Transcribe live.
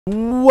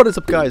What is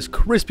up, guys?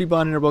 Crispy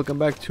Bon here. Welcome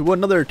back to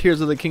another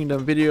Tears of the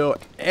Kingdom video.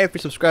 Every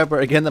subscriber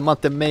again the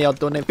month of May, I'll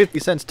donate 50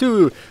 cents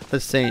to the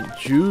St.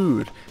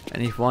 Jude.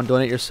 And if you want to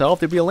donate yourself,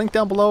 there'll be a link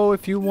down below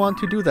if you want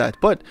to do that.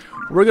 But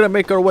we're gonna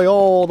make our way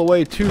all the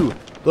way to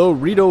the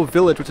RITO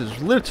village, which is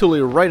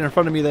literally right in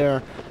front of me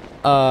there.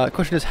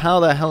 Question is, how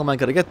the hell am I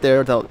gonna get there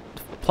without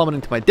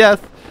plummeting to my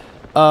death?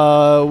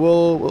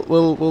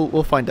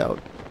 We'll find out.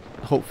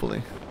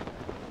 Hopefully,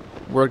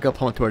 we're gonna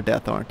plummet to our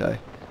death, aren't I?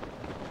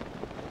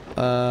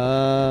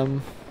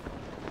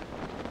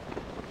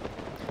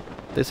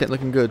 This ain't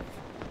looking good.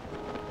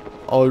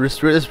 Oh,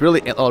 this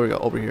really. Oh, we go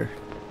over here.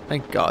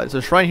 Thank God. There's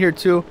a shrine here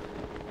too.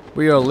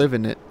 We are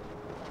living it.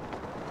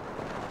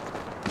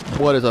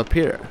 What is up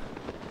here?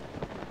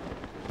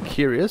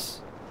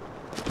 Curious.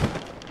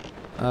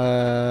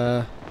 What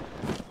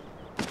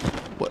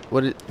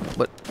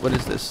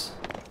is this?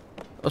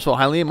 Oh, so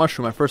Hylian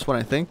mushroom, my first one,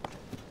 I think.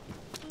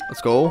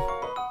 Let's go.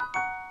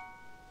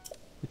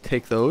 We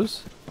take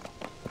those.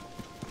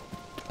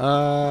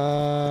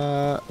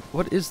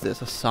 What is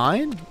this? A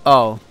sign?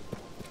 Oh.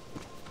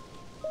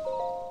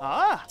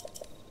 Ah.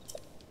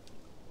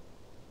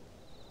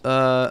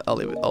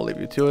 I'll leave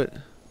you to it.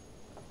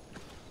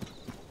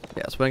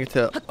 Yeah, so I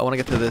want to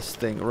get to this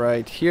thing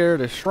right here,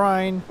 the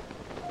shrine.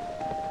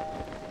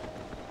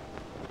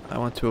 I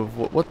want to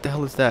avoid. What the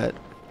hell is that?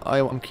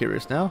 I'm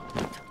curious now.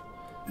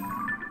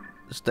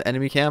 Just the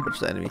enemy camp? It's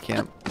the enemy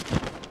camp.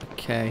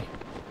 Okay.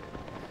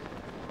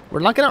 We're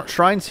knocking out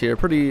shrines here.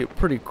 Pretty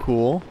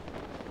cool.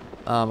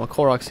 A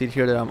Korok seed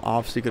here that I'm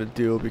obviously gonna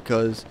do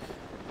because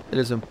it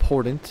is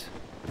important.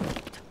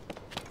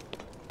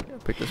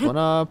 Pick this one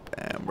up,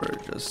 and we're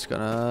just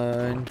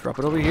gonna drop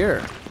it over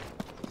here.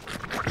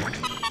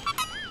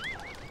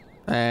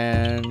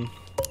 And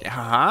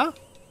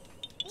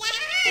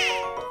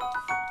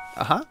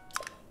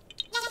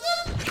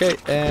okay,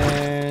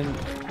 and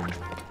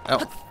I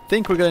don't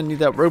think we're gonna need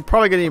that. We're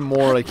probably gonna need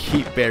more like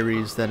heat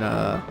berries than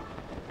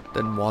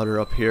water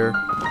up here.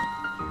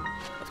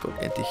 Let's go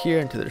into here,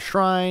 into the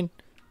shrine,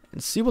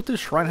 and see what this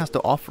shrine has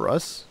to offer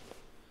us.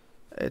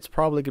 It's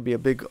probably gonna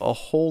be a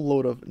whole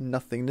load of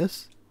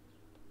nothingness.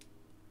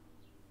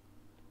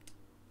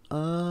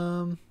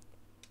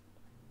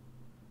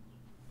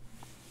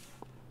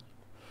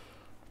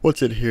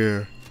 What's in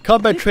here?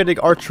 Combat training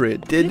archery.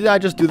 Did I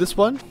just do this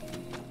one?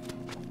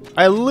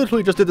 I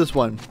literally just did this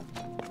one.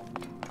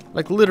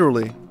 Like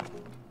literally.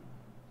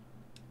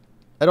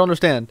 I don't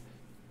understand.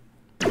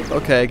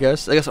 Okay, I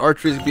guess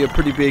archery is gonna be a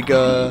pretty big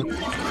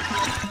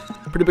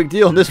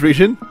deal in this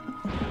region.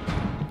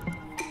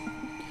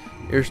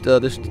 Here's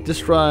this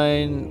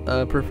shrine.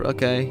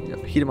 Okay,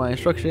 heed my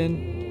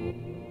instruction.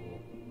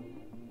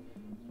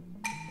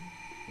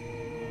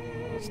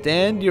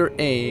 Stand your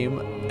aim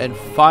and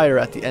fire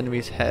at the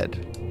enemy's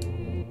head.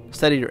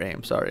 Steady your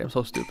aim. Sorry, I'm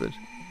so stupid.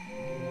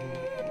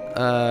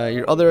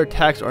 Your other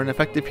attacks are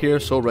ineffective here,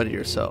 so ready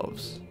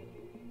yourselves.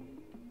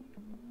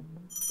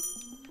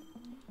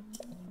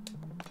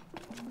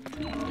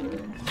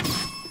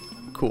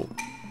 Cool.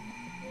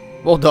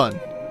 Well done.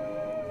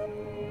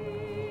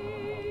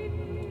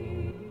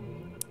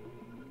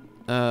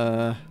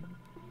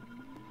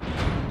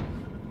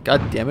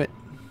 God damn it.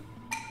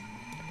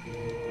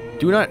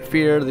 Do not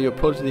fear the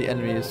approach of the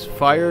enemies.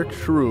 Fire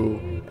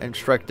true and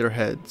strike their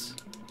heads.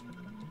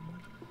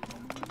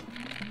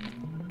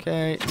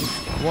 Okay.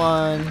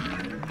 1,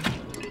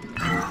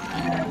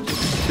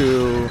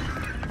 2,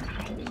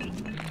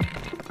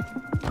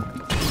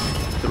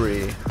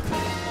 3.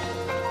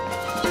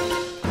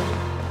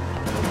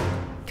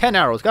 10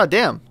 arrows. God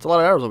damn. It's a lot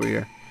of arrows over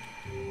here.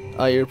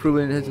 You're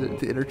improving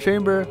the inner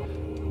chamber.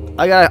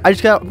 I'm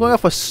going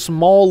off a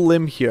small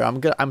limb here.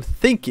 I'm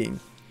thinking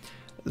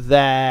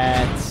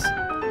that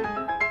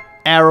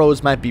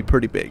arrows might be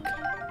pretty big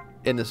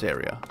in this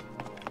area.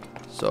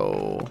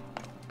 So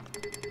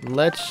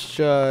let's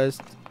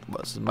just.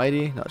 What, this is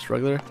mighty? No, it's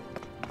regular.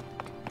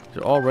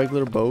 These are all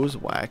regular bows.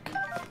 Whack.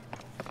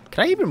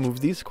 Can I even move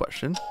these?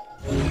 Question.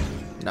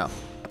 No.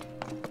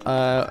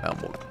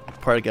 We'll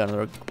probably get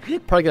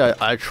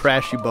a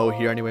trashy bow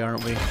here anyway,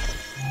 aren't we?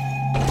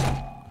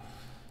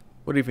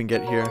 What do you even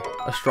get here?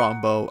 A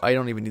strong bow. I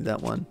don't even need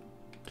that one.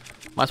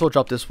 Might as well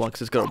drop this one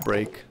because it's gonna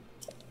break.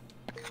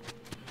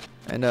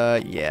 And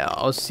yeah,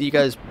 I'll see you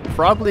guys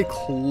probably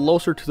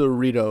closer to the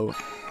RITO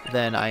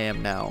than I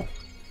am now.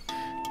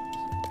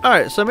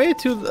 Alright, so I made it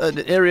to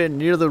the area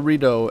near the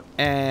RITO,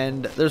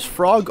 and there's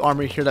frog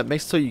armor here that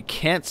makes it so you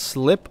can't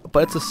slip,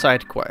 but it's a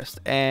side quest.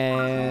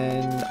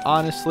 And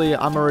honestly,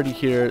 I'm already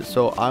here,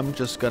 so I'm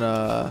just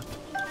gonna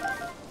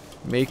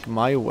make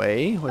my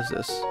way. What is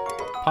this?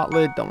 Pot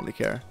lid? Don't really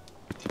care.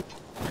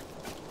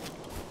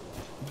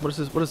 What is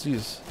this? What is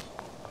these?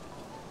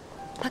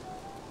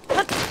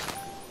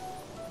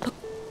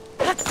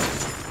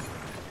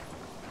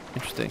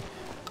 Interesting.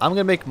 I'm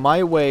gonna make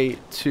my way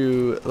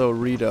to the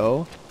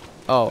RITO.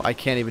 Oh, I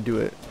can't even do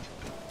it.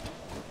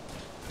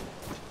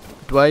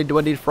 Do I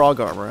need frog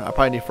armor? I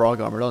probably need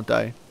frog armor, don't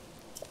I?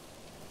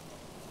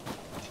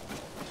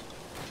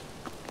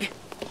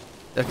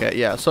 Okay,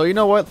 yeah. So you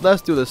know what?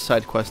 Let's do this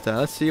side quest then.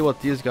 Let's see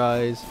what these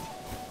guys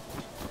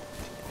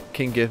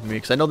can give me.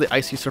 Because I know the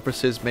icy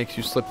surfaces makes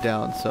you slip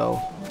down. So,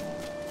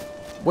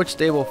 which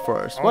stable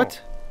first? Oh.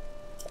 What?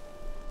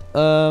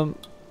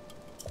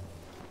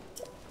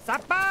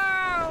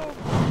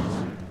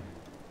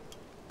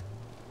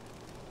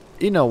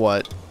 You know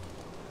what?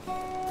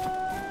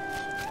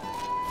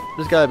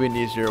 There's gotta be an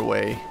easier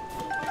way.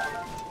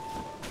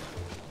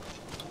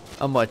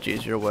 A much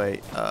easier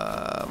way.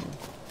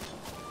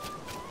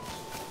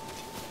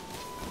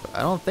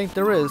 I don't think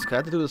there is, 'cause I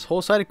have to do this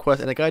whole side quest,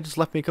 and the guy just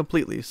left me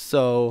completely,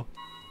 so...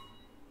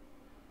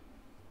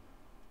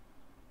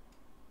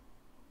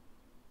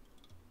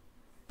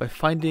 By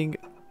finding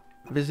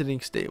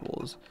visiting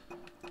stables.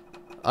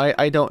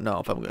 I don't know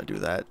if I'm gonna do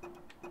that.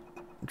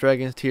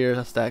 Dragon's Tears,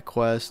 that's that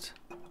quest.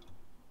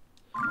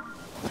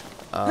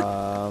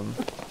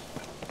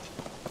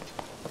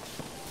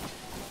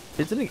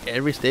 Visiting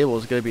every stable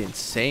is gonna be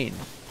insane.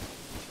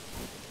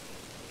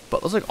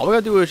 But looks like all we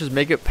gotta do is just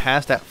make it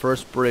past that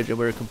first bridge and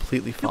we're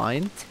completely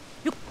fine.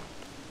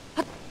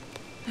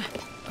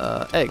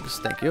 Eggs,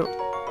 thank you.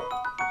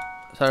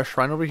 Is that a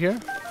shrine over here?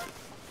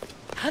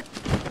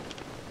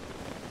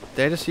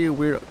 Did I just see a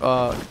weird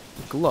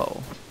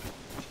glow?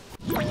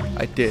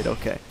 I did,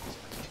 okay.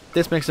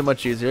 This makes it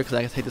much easier because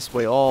I can take this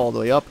way all the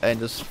way up and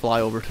just fly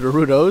over to the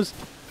RITOs.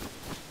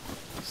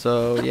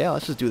 So yeah,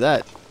 let's just do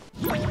that.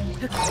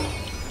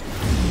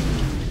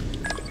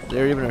 Is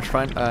there even a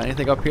shrine?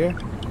 Anything up here?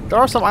 There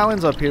are some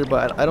islands up here,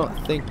 but I don't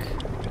think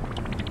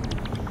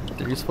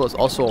they're useful. There's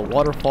also a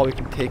waterfall we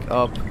can take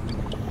up.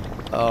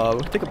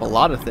 We can take up a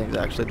lot of things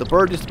actually. The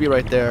bird used to be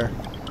right there.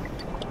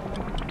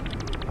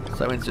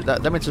 So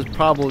that means there's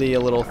probably a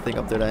little thing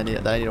up there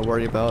that I need to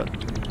worry about.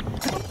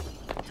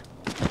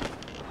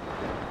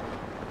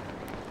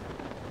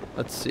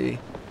 Let's see.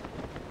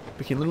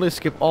 We can literally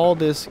skip all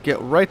this, get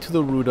right to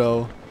the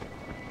RITO,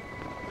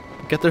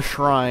 get the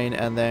shrine,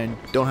 and then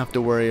don't have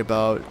to worry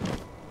about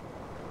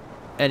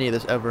any of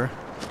this ever.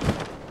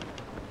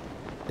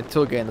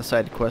 Until getting the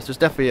side quest. There's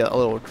definitely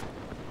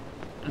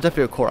there's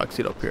definitely a Korok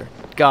seed up here.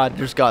 God,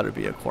 there's gotta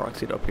be a Korok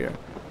seed up here.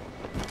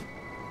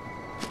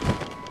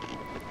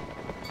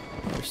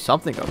 There's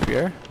something up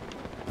here.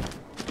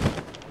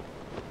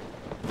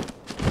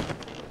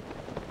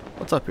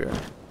 What's up here?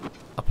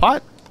 A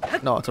pot?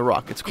 No, it's a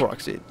rock. It's Korok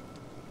seed.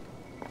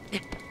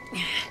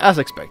 As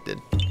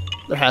expected.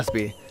 There has to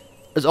be.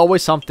 There's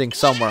always something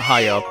somewhere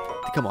high up.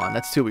 Come on,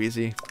 that's too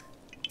easy.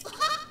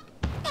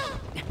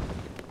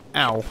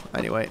 Ow.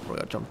 Anyway, we're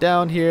gonna jump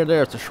down here.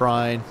 There's the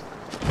shrine.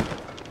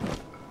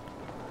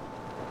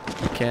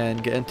 We can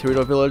get into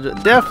RITO Village.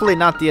 Definitely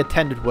not the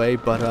attended way,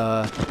 but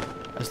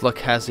as luck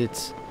has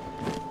it,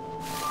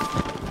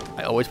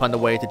 I always find a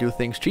way to do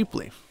things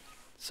cheaply.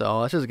 So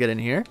let's just get in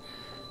here.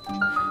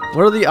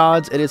 What are the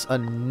odds it is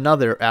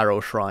another arrow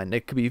shrine?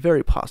 It could be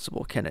very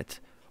possible, can it?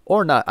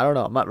 Or not. I don't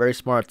know. I'm not very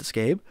smart at this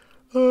game.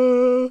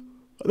 I'm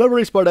not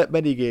really smart at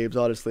many games,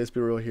 honestly. Let's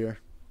be real here.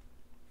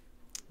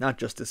 Not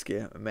just this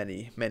game.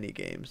 Many, many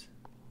games.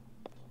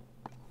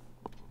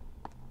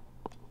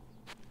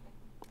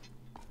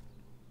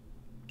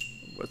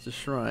 What's the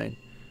shrine?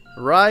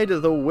 Ride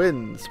the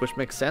Winds, which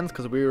makes sense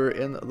because we were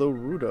in the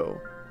RITO.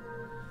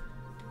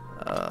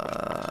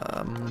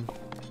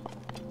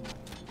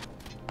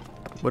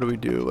 What do we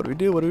do? What do we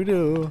do? What do we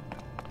do?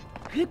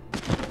 We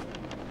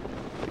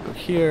go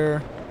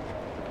here.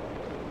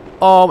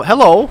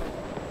 Hello.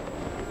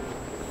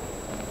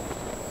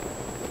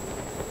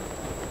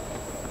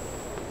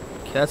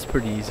 Okay, that's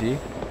pretty easy.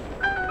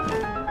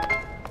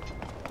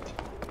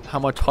 How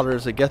much harder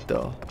does it get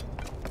though?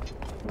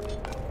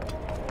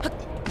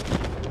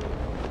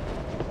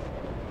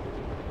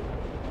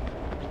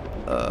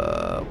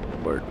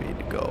 Where do we need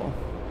to go?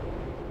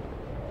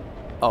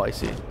 Oh, I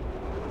see.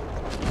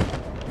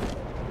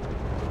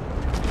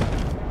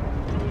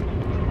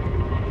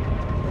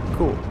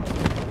 Cool.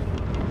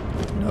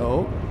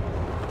 No.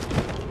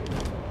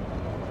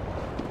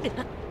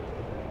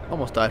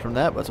 Almost died from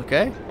that, but it's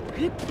okay.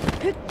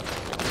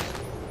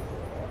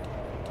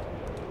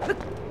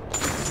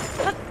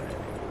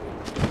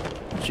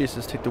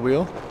 Jesus, take the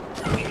wheel.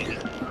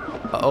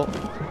 Uh-oh.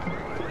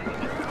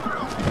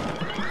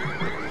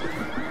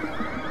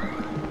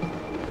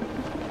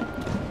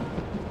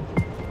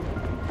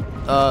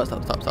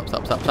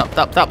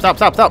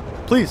 Stop,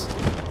 please.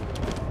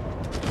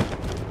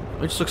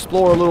 Let me just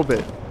explore a little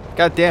bit.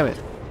 God damn it.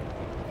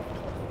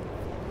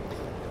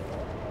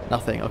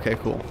 Nothing. Okay,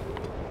 cool.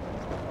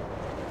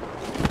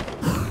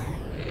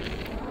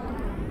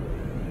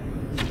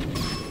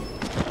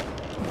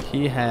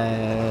 He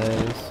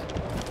has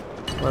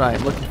what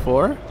I'm looking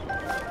for.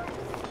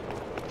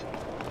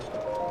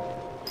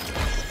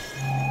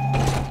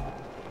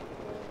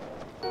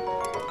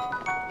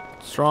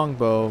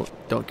 Strongbow,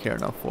 don't care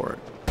enough for it.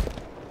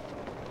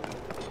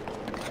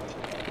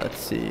 Let's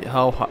see,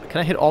 how high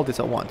can I hit all this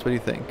at once? What do you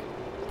think?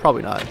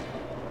 Probably not.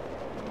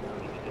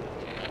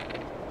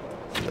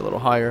 Maybe a little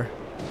higher.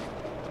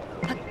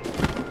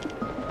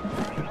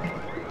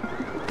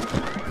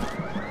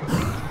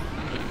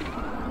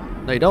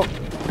 No, you don't.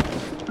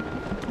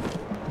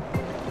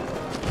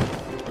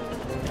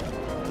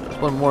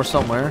 One more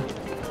somewhere.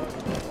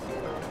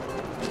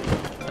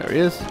 There he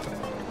is.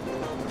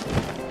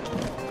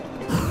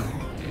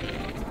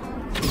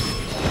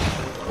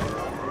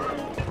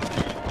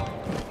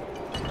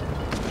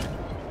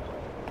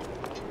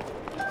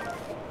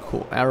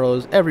 Cool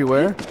arrows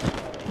everywhere.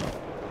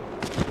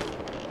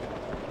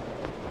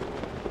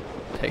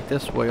 Take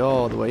this way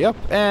all the way up,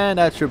 and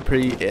that should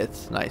be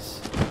it.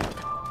 Nice.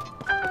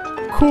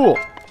 Cool.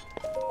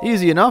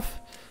 Easy enough.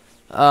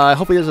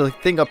 Hopefully there's a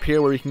thing up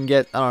here where we can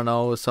get, I don't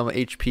know, some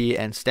HP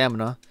and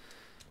stamina.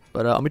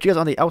 But I'll meet you guys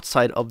on the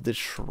outside of the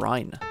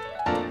shrine.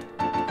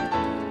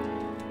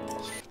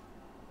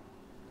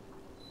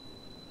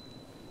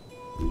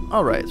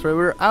 Alright, so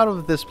we're out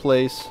of this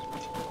place.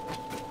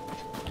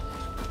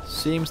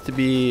 Seems to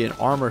be an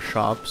armor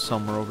shop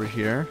somewhere over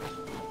here.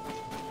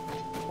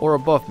 Or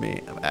above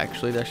me,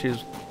 actually. That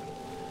she's...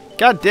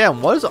 God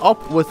damn, what is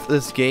up with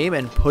this game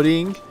and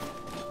putting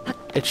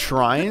its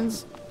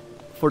shrines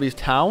for these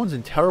towns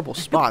in terrible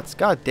spots?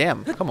 God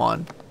damn, come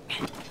on.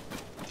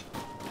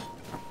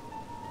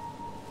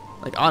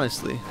 Like,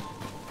 honestly.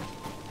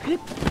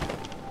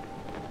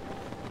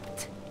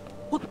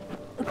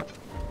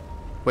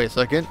 Wait a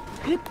second.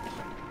 You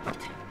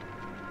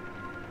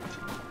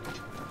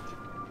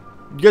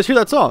guys hear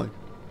that song?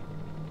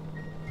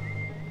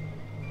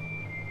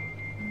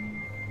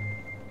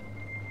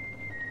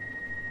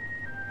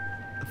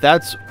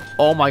 That's,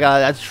 oh my god,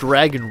 that's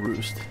Dragon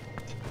Roost.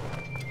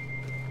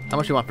 How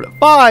much do you want for that?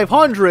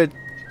 500!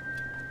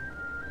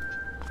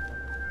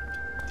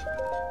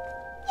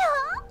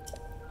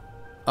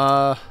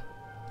 I'm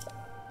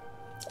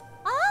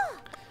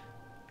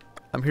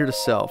here to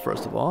sell,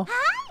 first of all.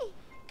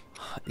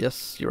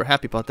 Yes, you were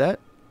happy about that.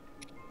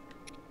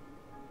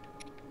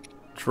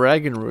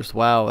 Dragon Roost,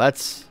 wow,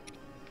 that's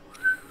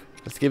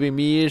giving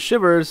me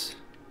shivers.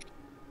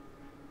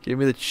 Giving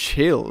me the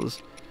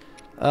chills.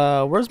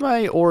 Where's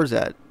my ores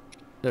at?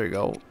 There you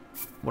go.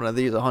 One of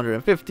these,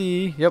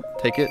 150.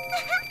 Yep, take it.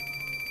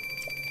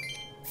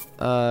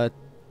 5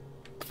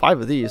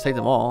 of these, take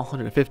them all.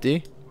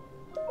 150.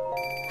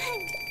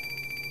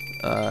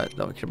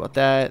 Don't care about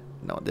that.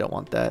 No, they don't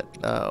want that.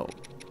 What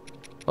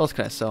else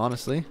can I sell,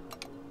 honestly?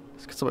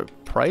 So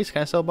price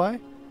can I sell by?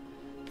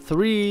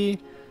 3.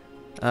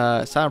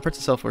 Silent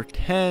Princess sell for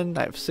 10.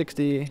 I have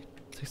 60.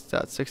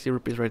 60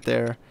 rupees right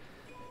there.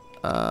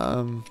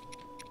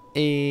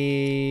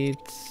 8.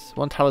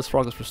 One Tireless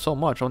Frog is for so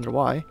much. I wonder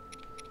why.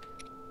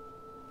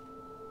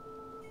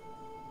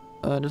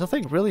 There's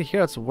nothing really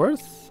here that's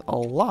worth a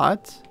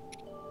lot.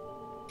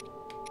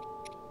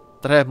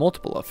 Did I have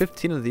multiple of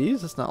 15 of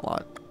these? That's not a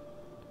lot.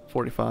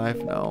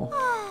 45, no.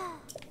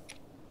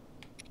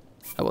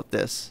 How about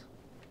this?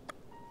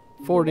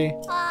 40.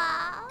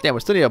 Damn, we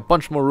still need a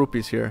bunch more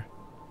rupees here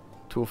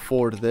to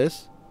afford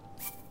this.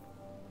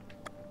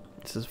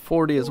 This is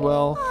 40 as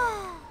well.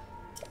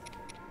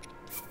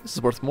 This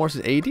is worth more. This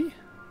is 80.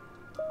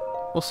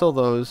 We'll sell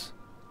those.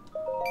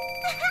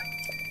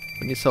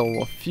 We need to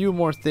sell a few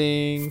more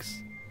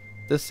things.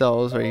 This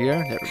sells right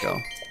here. There we go.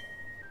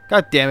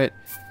 God damn it.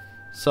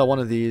 Sell one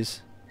of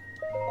these.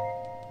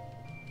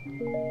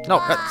 No,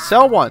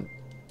 sell one.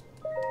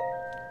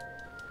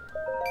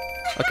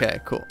 Okay,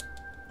 cool.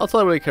 That's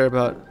all I really care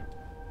about.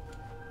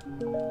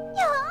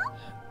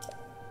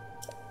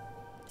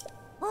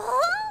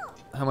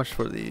 How much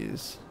for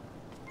these?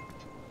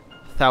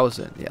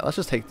 1,000. Yeah, let's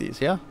just take these,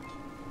 yeah?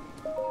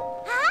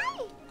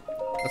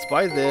 Let's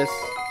buy this.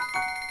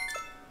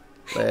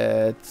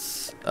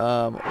 Let's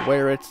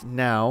wear it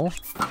now.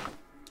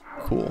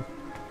 Cool.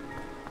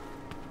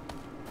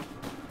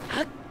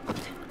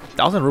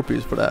 1,000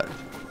 rupees for that.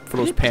 For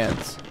those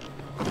pants.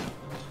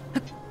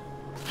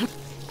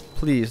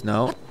 Please,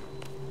 no.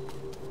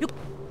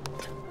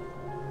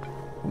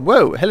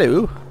 Whoa,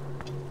 hello.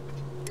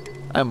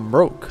 I'm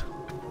broke.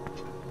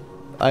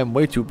 I'm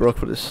way too broke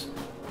for this.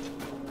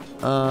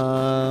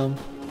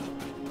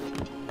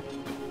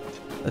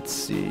 Let's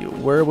see.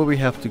 Where will we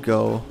have to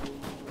go?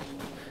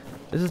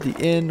 This is the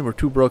inn. We're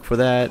too broke for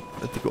that.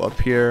 Have to go up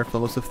here for the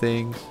list of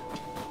things.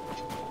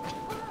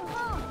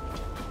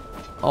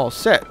 All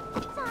set.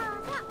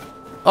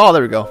 Oh,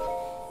 there we go.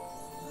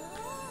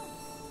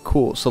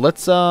 Cool. So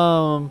let's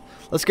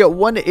get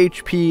 1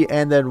 HP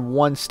and then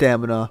 1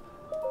 stamina.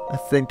 I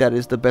think that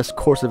is the best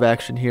course of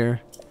action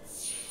here.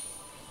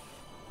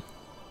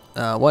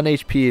 1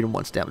 HP and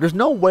 1 stamina. There's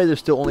no way there's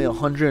still only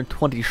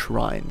 120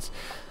 shrines.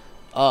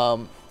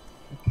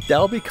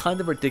 That would be kind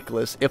of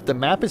ridiculous. If the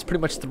map is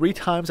pretty much 3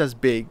 times as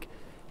big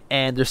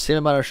and there's the same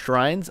amount of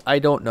shrines, I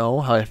don't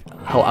know how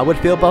I would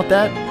feel about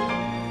that.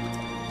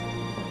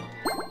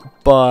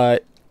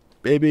 But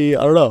maybe,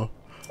 I don't know.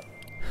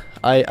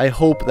 I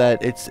hope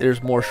that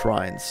there's more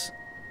shrines.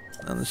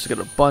 And let's just get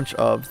a bunch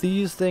of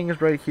these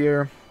things right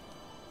here.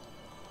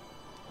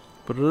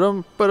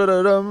 Ba-da-dum,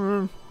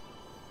 ba-da-da-dum.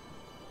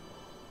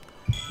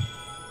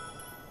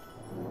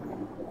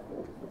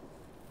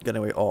 Get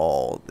away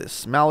all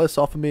this malice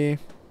off of me.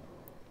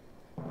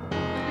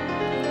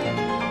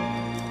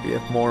 We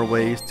have more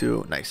ways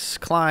to nice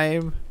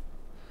climb.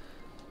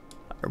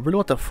 I really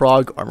want the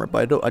frog armor,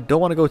 but I don't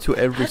want to go to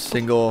every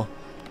single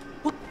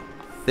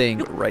thing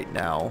right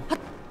now.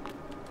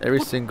 Every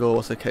single,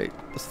 what's the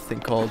thing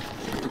called?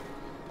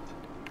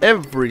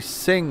 Every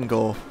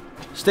single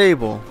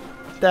stable.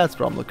 That's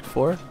what I'm looking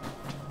for.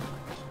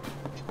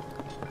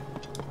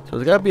 So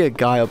there's gotta be a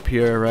guy up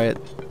here, right?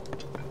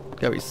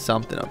 Gotta be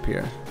something up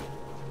here.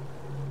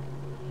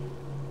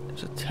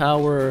 There's a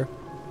tower.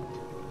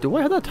 Do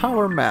I have that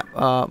tower map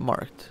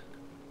marked?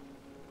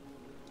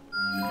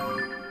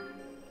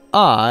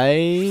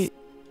 I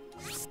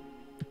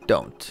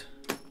don't.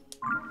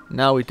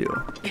 Now we do.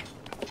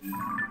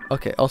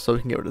 Okay, also we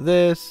can get rid of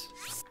this.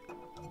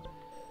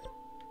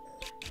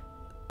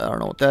 I don't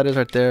know what that is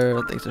right there.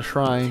 I think it's a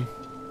shrine.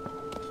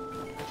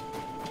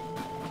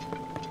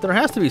 There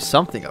has to be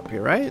something up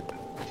here, right?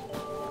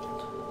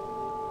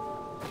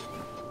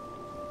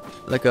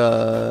 Like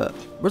a...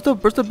 Where's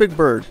the big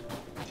bird?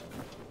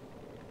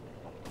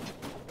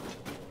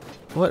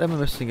 What am I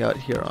missing out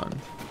here on?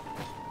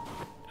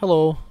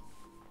 Hello.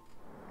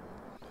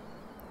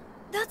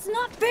 That's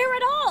not fair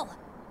at all!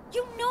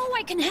 You know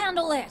I can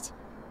handle it!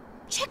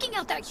 Checking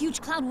out that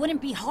huge cloud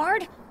wouldn't be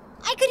hard.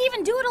 I could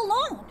even do it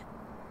alone.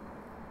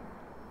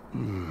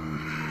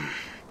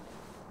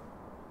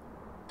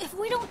 If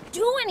we don't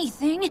do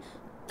anything,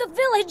 the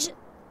village...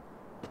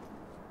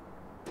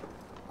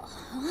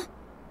 Huh?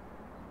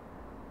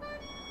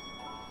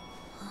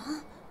 Huh?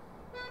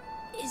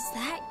 Is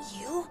that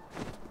you?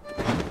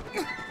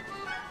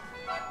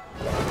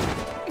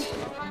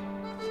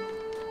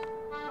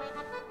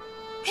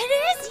 It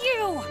is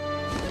you!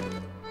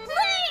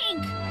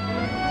 Link!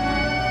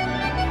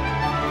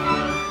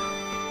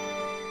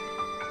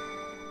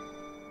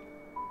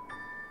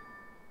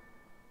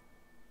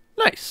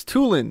 Nice,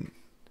 Tulin.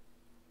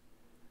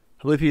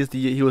 I believe he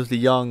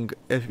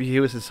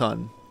was his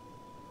son.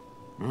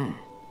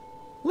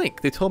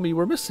 Link, they told me you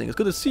were missing. It's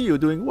good to see you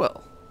doing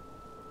well.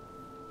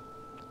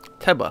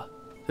 Teba,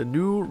 the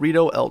new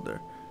RITO elder.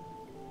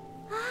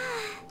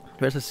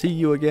 Nice to see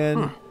you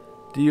again.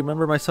 Do you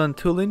remember my son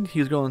Tulin?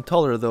 He's growing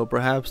taller though,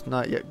 perhaps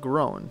not yet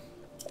grown.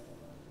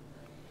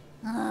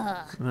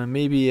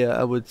 Maybe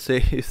I would say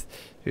he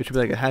should be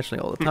like a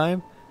hatchling all the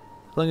time.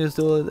 As long as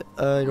still you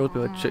don't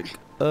be a chick.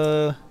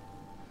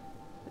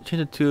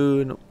 Change it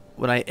to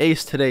when I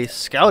aced today's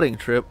scouting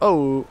trip.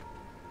 Oh,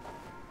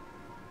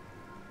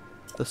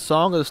 the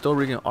song of the Stone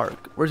Ringing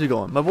Arc. Where's he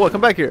going? My boy,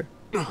 come back here.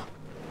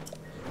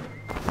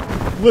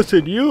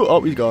 Listen, you. Oh,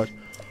 he's gone.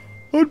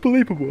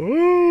 Unbelievable.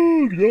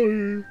 Oh,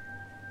 God.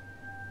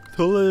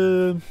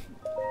 Tulin.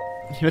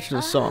 He mentioned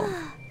a song.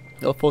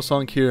 The full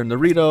song here in the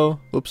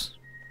RITO. Oops.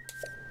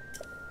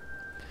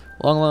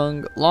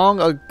 Long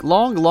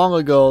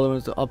ago, there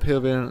was an uphill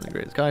event on the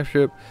Great Sky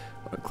Ship,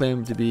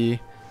 claimed to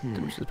be.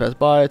 Just passed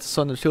by. It's a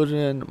son of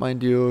children,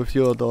 mind you, a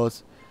few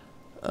adults.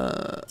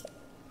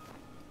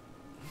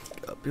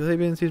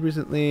 Behaving seas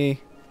recently.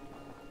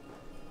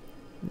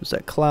 There's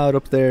that cloud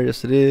up there.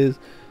 Yes, it is.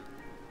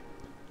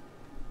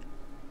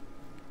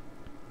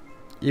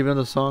 Even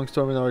though the song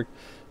 "Storming the Ark"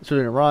 is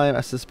really a rhyme,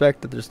 I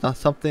suspect that there's not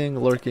something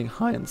lurking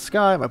high in the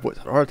sky. My voice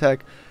had a heart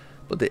attack,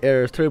 but the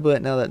air is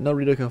turbulent now that no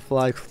RITO can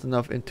fly close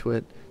enough into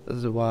it. This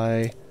is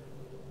why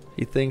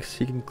he thinks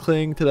he can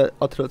cling to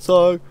that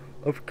song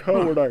of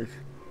cowardice.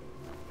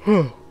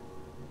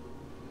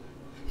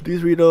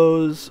 These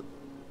RITOs,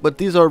 but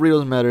these are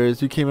RITOs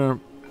matters. You came here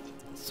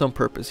for some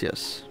purpose,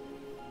 yes.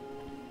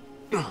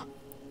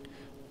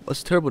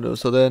 What's terrible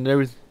news? So then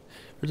everything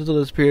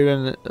disappeared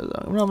and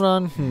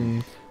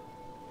Ramadan.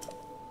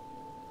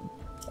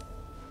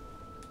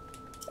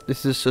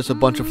 This is just a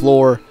bunch of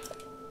lore.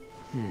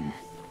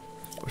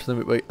 Or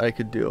something I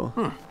could do.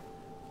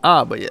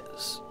 But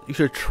yes, you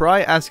should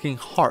try asking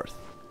Hearth.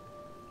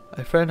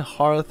 My friend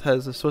Hearth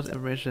has a source of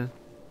information.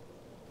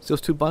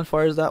 Steals 2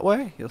 bonfires that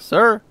way? Yes,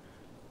 sir.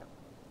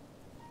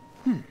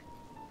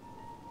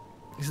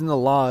 He's in the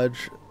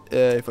lodge.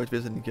 If I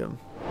visiting him.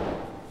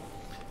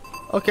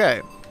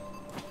 Okay.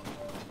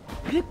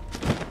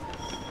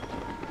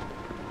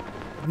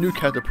 New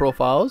character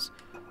profiles.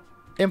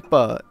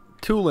 Impa,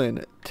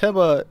 Tulin,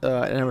 Teba,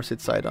 and never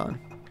said Sidon.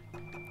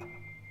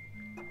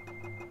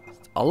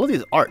 I love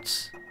these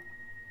arts.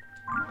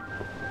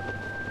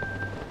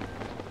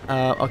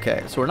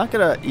 Okay, so we're not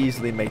gonna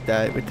easily make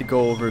that. We have to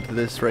go over to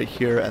this right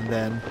here and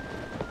then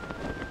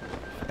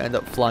end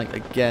up flying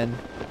again.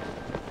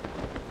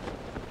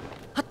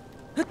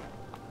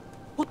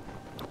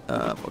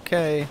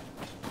 Okay.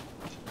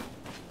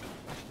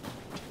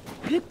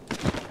 Should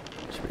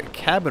be a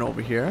cabin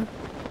over here.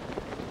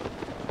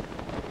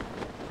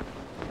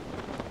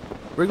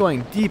 We're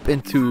going deep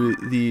into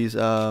these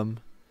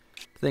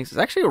things. It's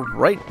actually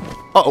right.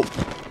 Uh oh,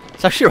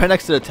 it's actually right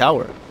next to the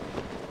tower.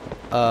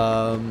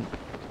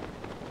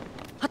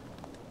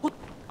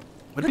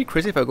 Would it be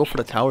crazy if I go for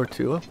the tower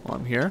too while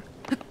I'm here?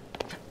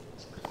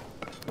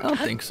 I don't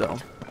think so.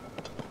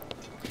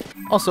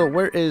 Also,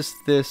 where is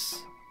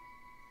this?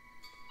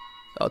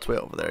 Oh, it's way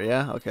over there,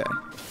 yeah? Okay.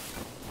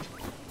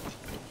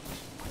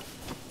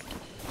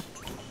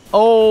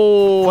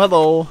 Oh,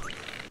 hello.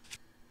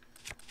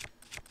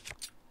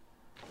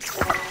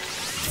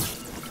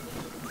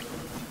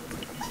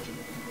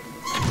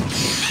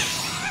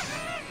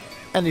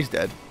 And he's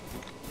dead.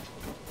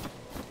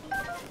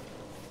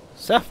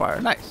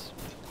 Sapphire, nice.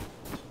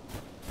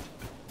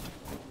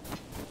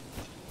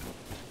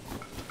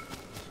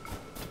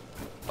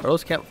 Are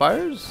those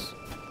campfires?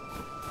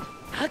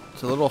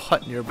 There's a little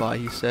hut nearby,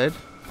 he said.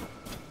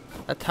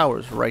 That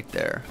tower's right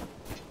there.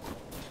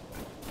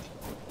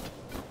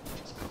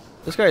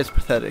 This guy is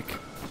pathetic.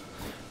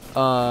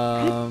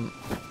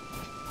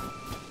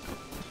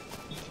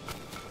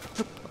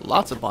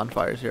 Lots of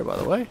bonfires here, by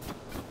the way.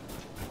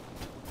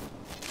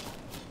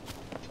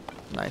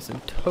 Nice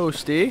and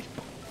toasty.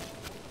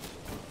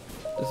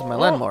 This is my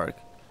landmark.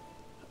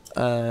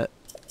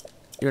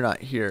 You're not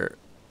here.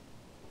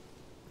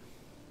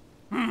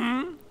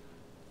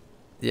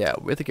 Yeah,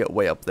 we have to get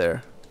way up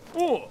there.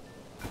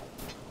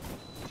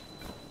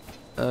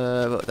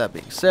 But that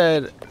being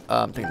said,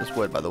 I'm taking this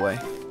wood, by the way.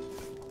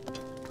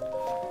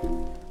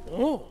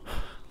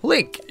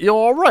 Link, you're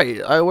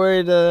alright. I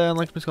worried,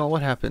 like,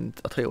 what happened?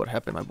 I'll tell you what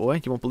happened, my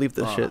boy. You won't believe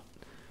this shit.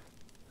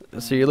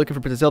 So you're looking for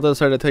Princess Zelda.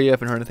 Sorry to tell you, I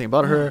haven't heard anything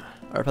about her.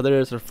 Our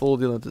feathers are full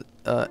dealing with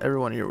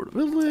everyone here with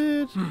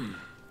village.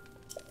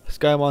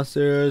 Sky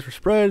monsters were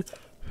spread.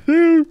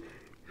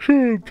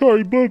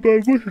 Sorry, but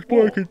I wish it's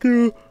what I could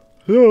do.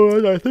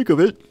 No, I think of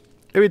it.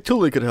 Maybe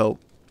Tulin could help.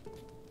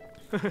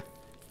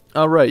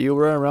 Alright, you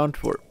were around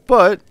for it.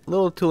 But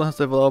little Tulin has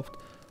developed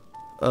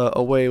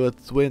a way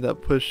with wind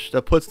that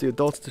puts the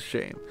adults to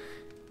shame.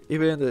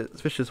 Even in the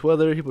vicious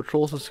weather, he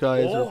patrols the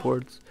skies and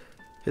reports.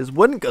 His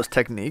wooden gust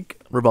technique,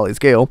 Rebellious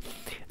Gale,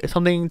 is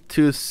something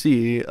to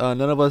see.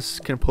 None of us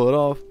can pull it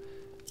off.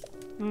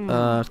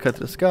 Let's cut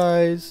to the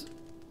skies.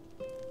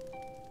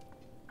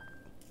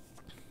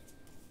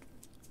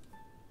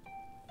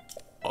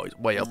 Oh, he's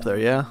way up there,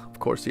 yeah? Of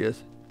course he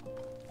is.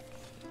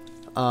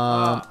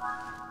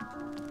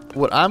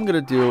 What I'm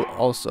gonna do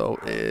also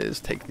is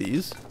take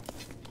these.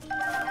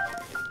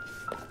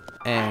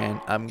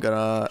 And I'm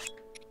gonna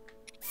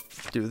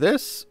do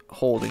this,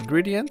 hold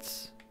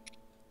ingredients,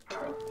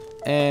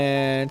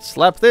 and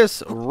slap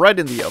this right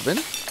in the oven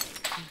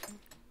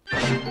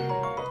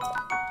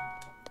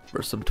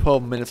for some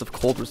 12 minutes of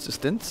cold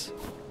resistance.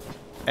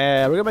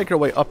 And we're gonna make our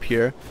way up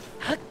here.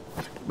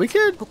 We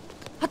could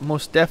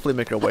most definitely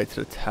make our way to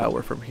the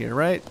tower from here,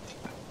 right?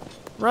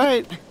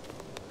 Right?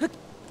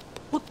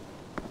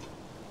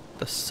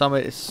 The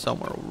summit is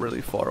somewhere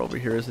really far over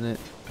here, isn't it?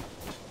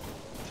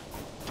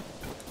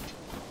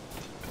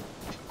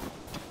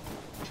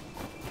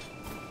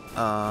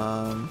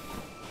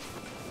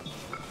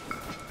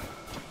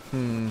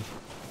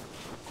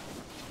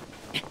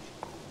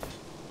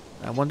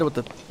 I wonder what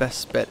the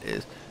best bet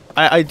is.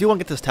 I do want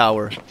to get this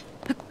tower.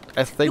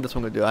 I think that's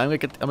what I'm gonna do. I'm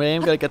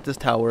gonna get this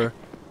tower.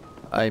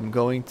 I'm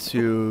going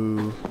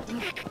to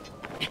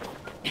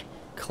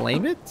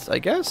claim it, I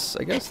guess.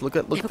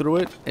 Look through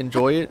it,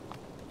 enjoy it.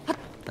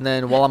 And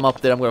then while I'm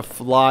up there, I'm gonna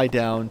fly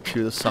down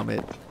to the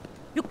summit.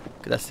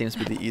 'Cause that seems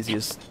to be the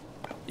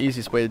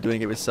easiest way of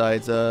doing it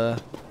besides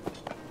just,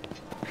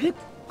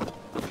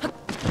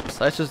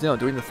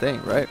 doing the thing,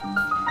 right?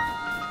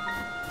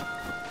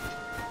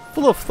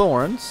 Full of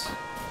thorns.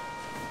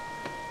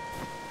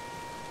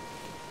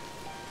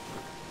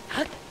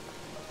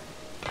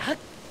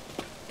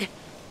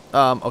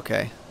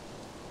 Okay.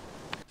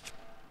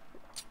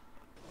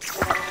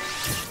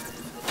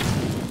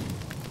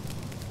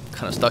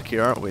 Kind of stuck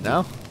here, aren't we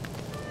now?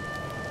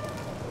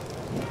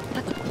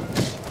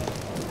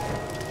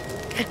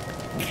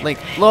 Link,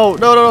 no.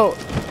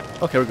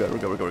 Okay, we're good.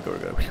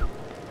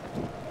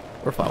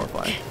 We're fine.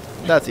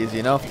 That's easy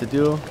enough to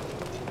do.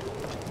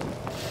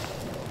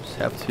 Just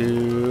have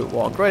to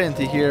walk right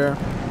into here,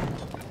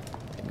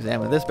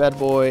 examine this bad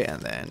boy,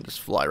 and then just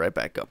fly right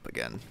back up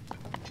again.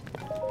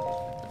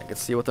 I can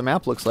see what the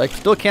map looks like.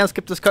 Still can't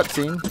skip this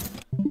cutscene.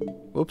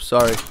 Oops,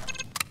 sorry.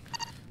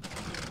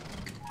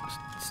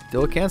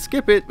 Still can't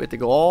skip it. We have to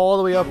go all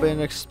the way up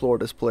and explore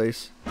this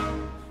place.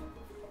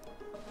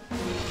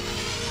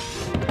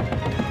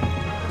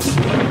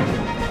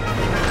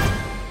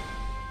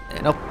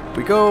 And up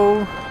we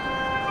go.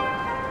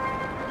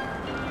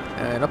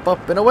 And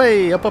up and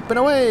away.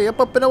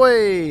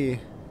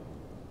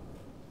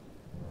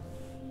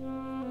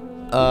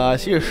 I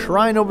see a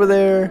shrine over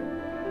there.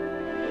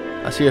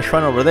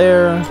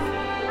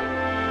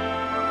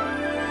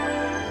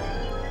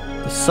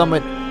 The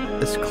summit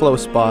is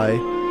close by.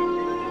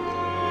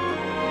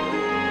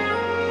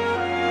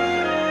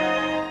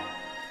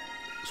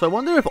 So I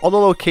wonder if all the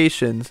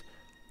locations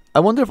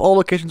are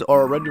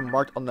already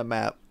marked on the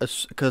map,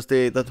 because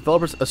the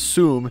developers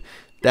assume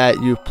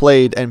that you've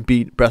played and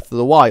beat Breath of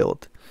the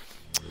Wild.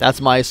 That's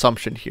my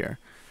assumption here.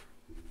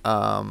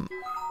 So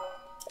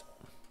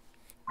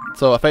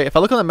if I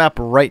look on the map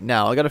right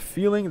now, I got a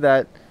feeling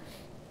that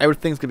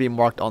everything's gonna be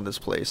marked on this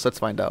place. Let's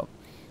find out.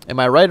 Am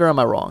I right or am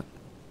I wrong?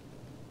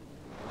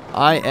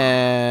 I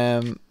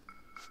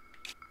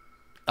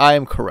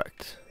am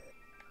correct.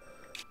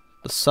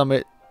 The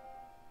summit.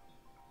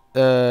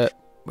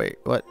 Wait,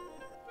 what?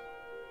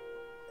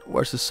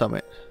 Where's the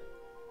summit?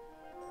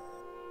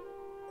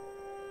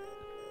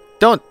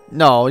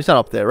 No, he's not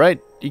up there, right?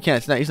 You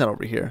can't. He's not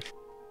over here.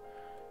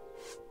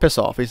 Piss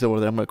off. He's over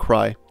there. I'm gonna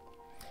cry.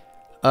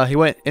 He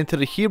went into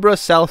the Hebra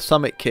South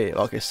Summit Cave.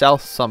 Okay,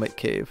 South Summit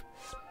Cave.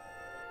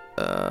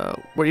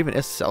 Where even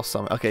is South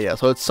Summit? Okay, yeah.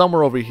 So it's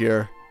somewhere over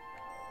here.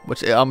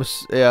 Which yeah,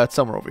 it's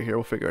somewhere over here.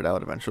 We'll figure it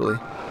out eventually.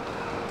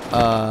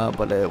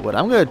 But what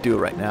I'm gonna do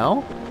right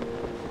now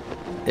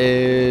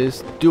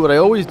is do what I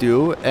always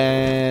do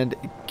and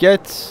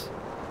get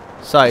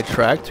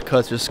sidetracked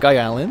because there's Sky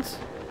Islands,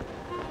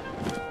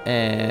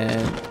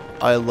 and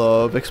I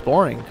love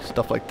exploring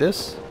stuff like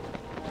this.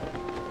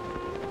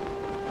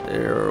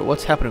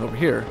 What's happening over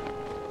here?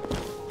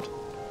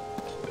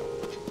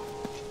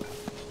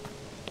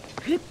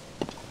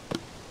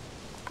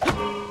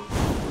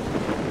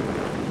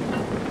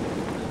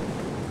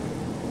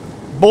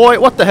 Boy,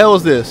 what the hell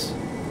is this?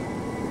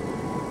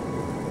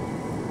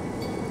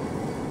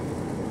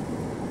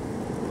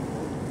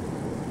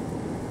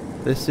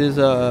 This is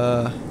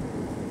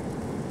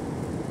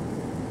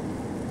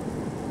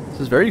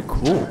very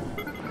cool.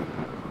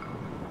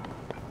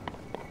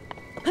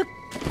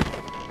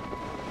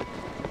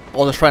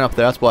 Oh, there's shrine up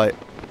there. That's why.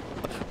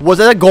 Was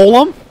that a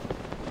golem?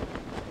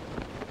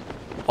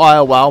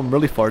 Oh wow, I'm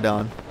really far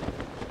down.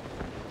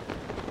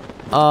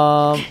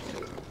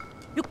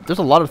 There's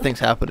a lot of things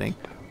happening.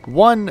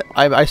 One,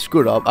 I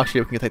screwed up.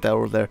 Actually, we can take that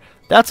over there.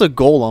 That's a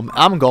golem.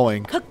 I'm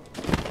going.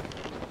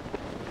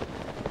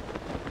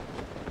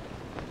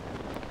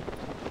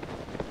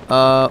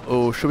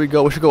 Oh, should we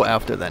go? We should go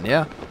after then,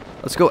 yeah?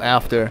 Let's go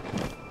after.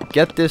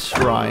 Get this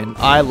shrine.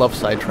 I love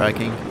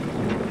sidetracking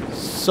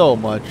so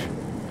much.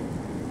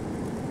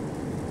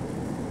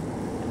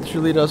 This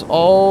should lead us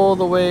all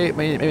the way,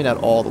 maybe not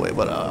all the way,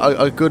 but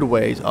a good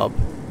ways up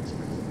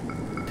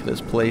to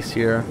this place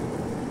here.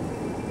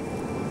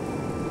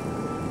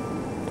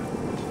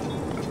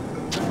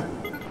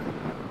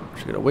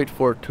 Just gonna wait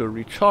for it to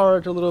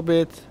recharge a little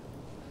bit.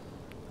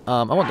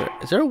 I wonder,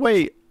 is there a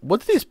way?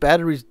 What do these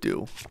batteries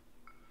do?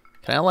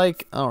 Can I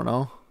like, I don't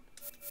know.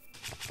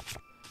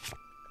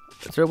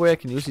 Is there a way I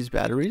can use these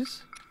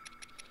batteries?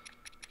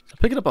 I'm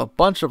picking up a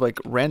bunch of like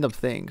random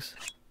things.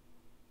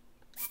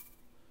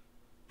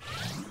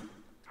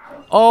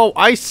 Oh,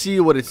 I see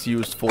what it's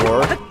used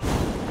for.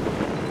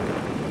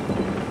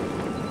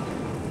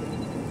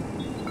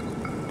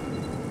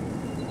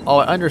 Oh,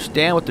 I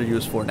understand what they're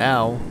used for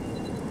now.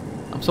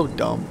 I'm so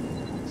dumb.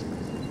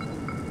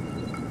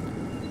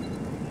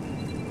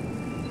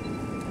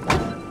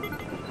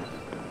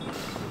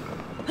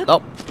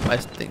 Oh, my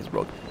thing's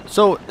broke.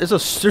 So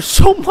there's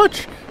so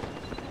much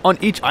on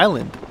each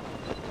island.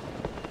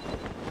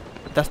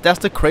 That's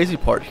the crazy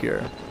part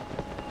here.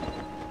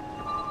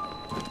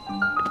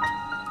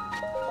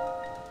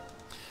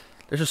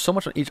 There's just so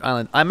much on each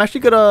island. I'm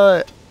actually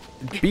gonna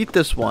beat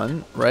this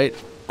one, right?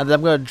 And then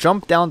I'm gonna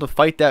jump down to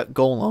fight that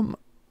golem,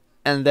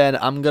 and then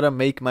I'm gonna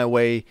make my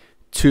way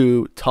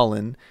to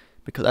Tulin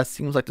because that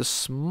seems like the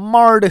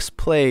smartest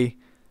play.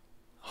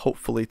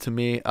 Hopefully to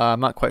me. I'm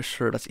not quite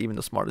sure that's even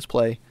the smartest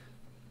play.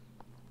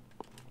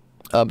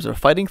 Is there a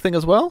fighting thing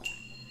as well?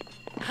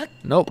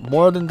 Nope,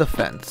 more than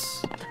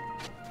defense.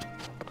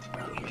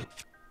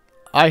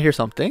 I hear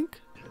something.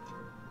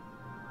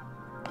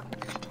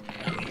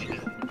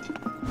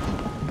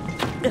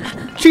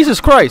 Jesus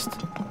Christ!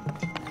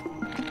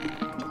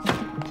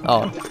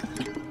 Oh.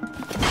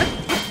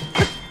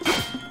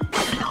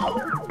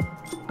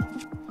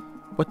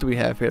 What do we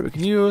have here? We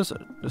can use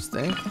this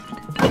thing.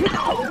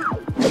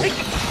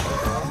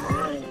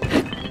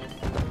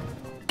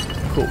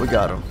 Cool, we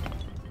got him.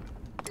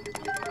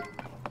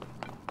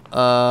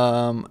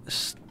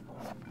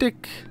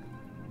 Stick.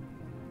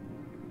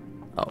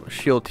 Oh,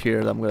 shield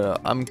here that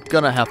I'm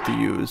gonna have to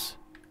use.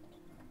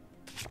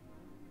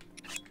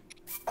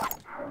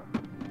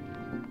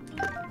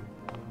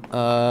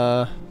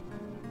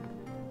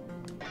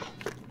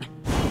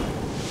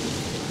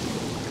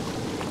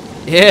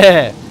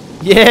 Yeah!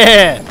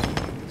 Yeah!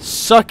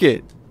 Suck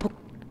it!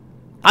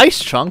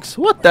 Ice chunks?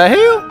 What the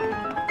hell?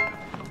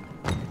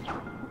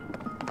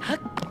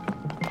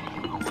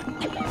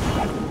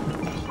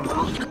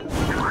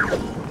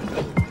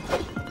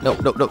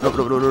 Nope, nope, nope, nope,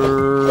 nope,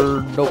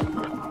 nope, nope.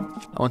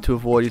 I want to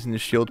avoid using the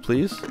shield,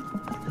 please.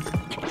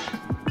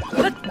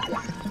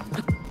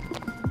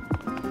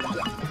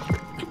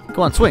 Come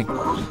on, swing.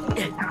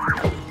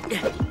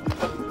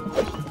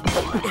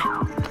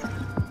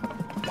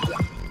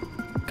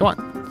 Come on,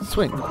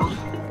 swing.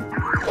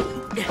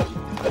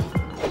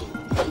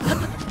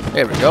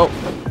 There we go.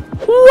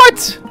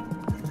 What?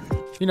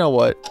 You know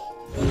what?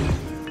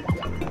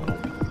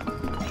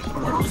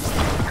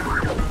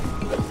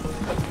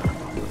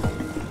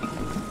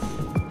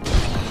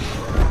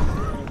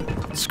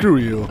 Screw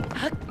you.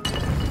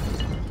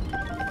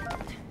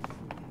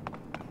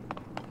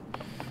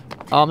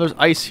 There's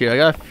ice here. I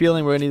got a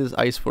feeling we're gonna need this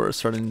ice for a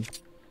certain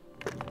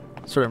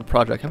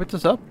project. Can I pick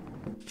this up?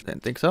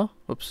 Didn't think so.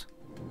 Whoops.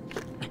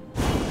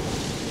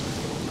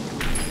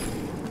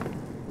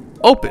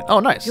 Open. Oh,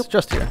 nice. Yep.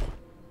 Just here.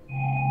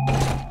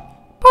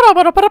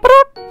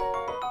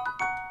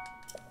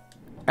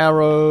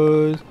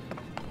 Arrows.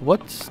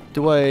 What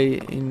do I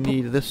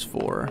need this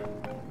for?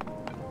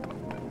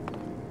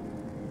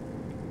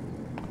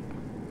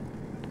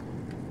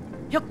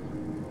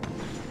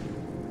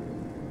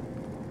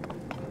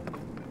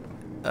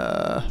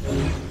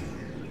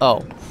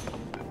 Oh.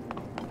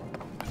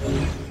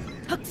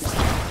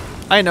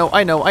 I know.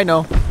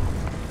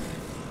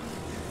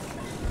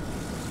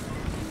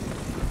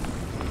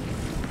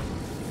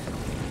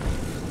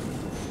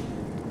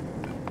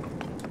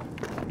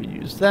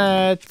 Use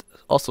that.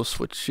 Also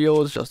switch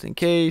shields just in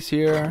case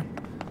here.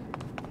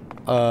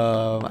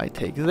 I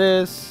take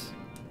this.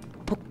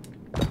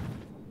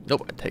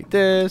 Nope, I take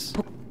this.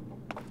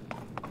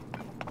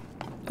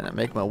 And I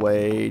make my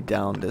way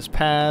down this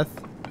path.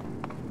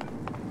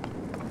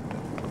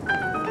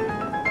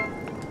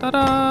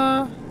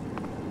 Ta-da!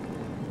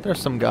 There's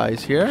some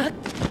guys here.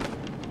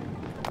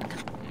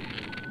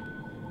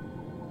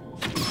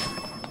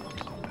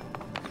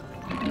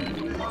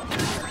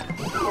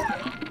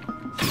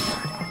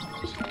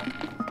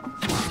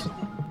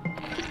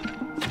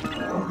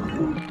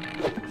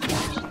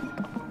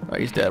 Alright,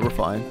 he's dead. We're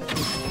fine.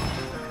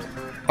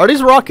 Are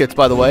these rockets,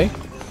 by the way?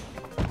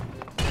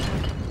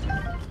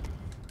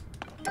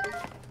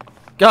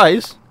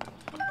 Guys,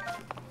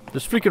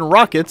 there's freaking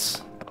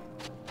rockets.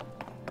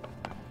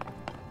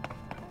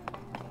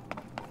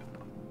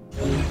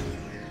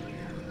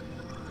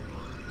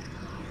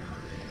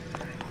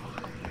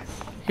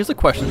 Here's a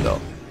question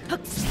though.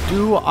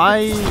 Do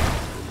I...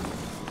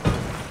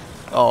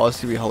 Oh, this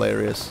is gonna be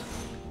hilarious.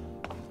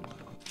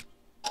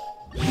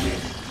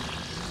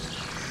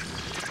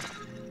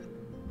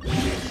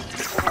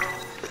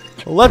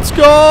 Let's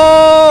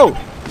go!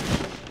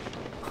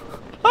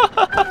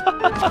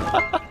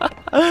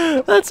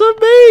 That's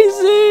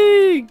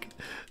amazing!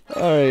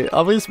 Alright,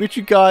 I'll just meet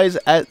you guys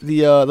at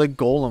the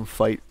golem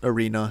fight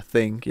arena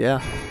thing,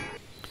 yeah.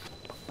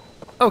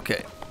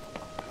 Okay.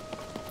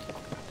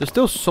 There's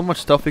still so much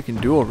stuff we can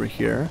do over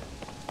here.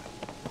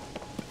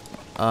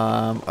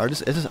 Is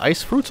this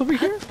ice fruits over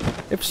here?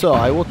 If so,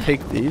 I will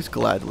take these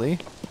gladly.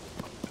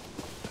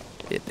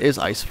 It is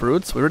ice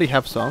fruits. We already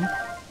have some.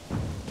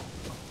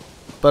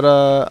 But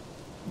I'm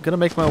gonna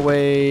make my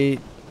way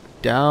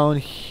down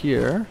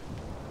here.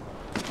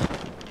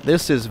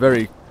 This is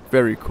very,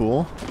 very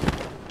cool.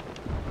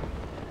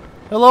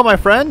 Hello, my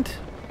friend.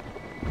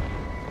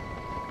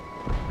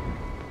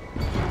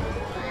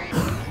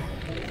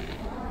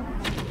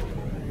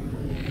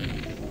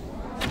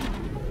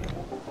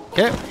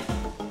 Okay.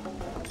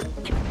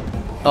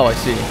 Oh, I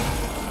see.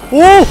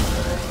 Whoa!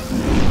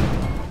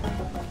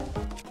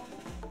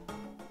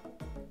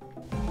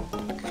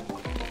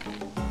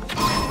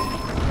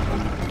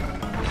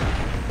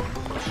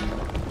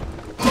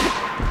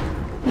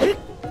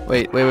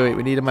 Wait.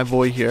 We needed my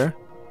boy here.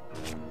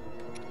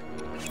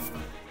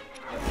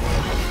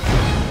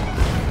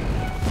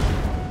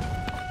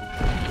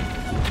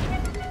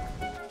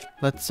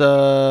 Let's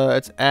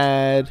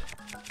add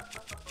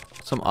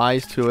some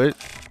eyes to it.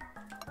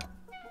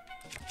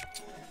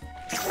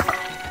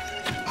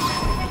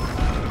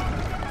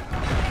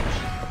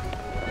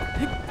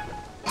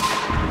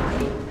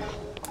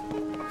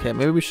 Okay,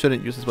 maybe we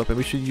shouldn't use this weapon.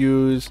 We should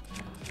use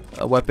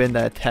a weapon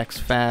that attacks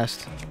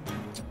fast.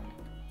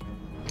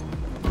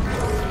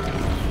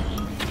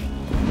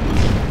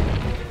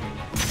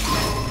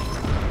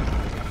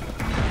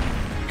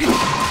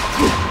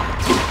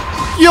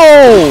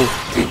 Yo!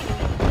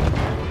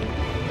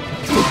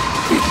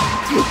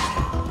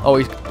 Oh,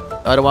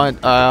 I don't want.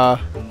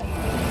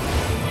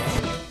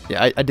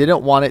 Yeah, I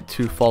didn't want it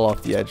to fall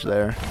off the edge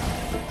there.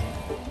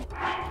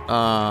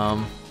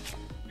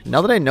 Now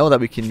that I know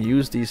that we can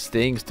use these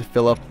things to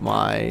fill up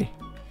my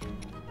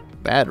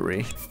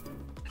battery.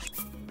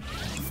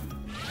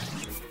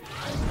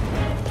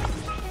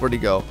 Where'd he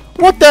go?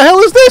 What the hell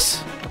is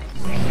this?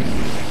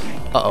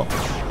 Uh-oh.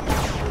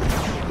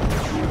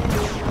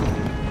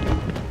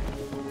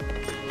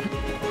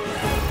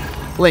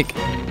 Link.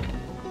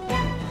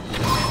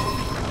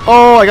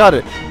 Oh, I got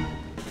it.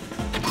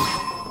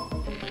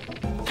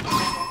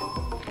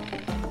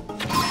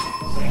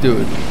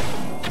 Dude.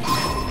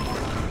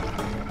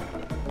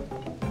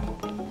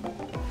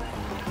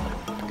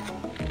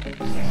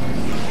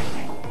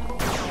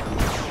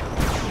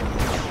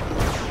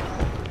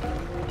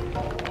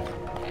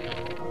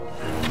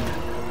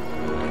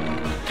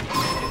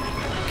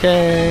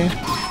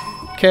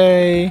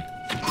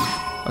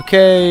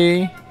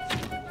 Okay.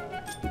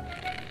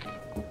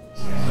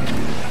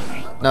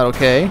 Not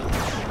okay.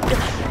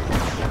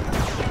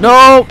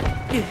 No!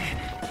 Is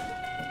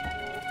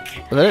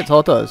that it? That's all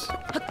it does.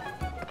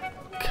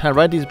 Can I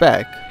ride these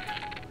back?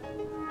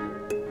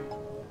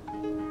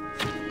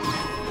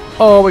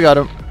 Oh, we got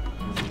him.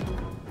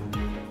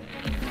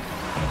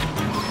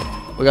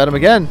 We got him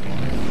again.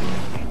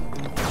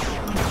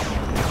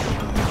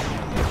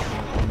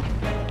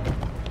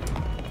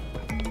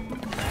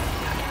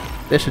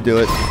 This should do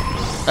it.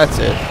 That's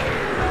it.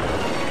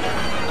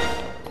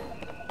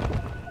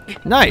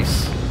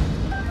 Nice.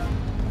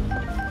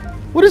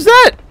 What is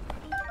that?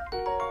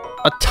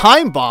 A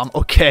time bomb?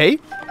 Okay.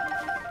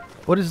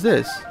 What is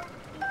this?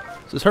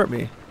 Does this hurt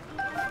me?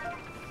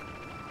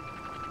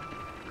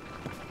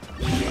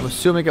 I'm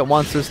assuming it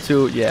wants us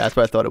to... Yeah, that's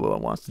what I thought it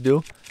wants to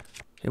do.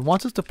 It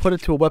wants us to put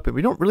it to a weapon.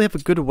 We don't really have a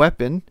good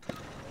weapon.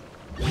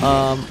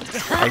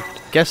 I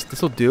guess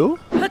this will do.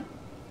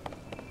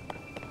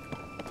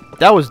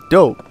 That was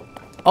dope.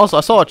 Also,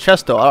 I saw a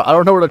chest though. I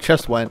don't know where the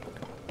chest went.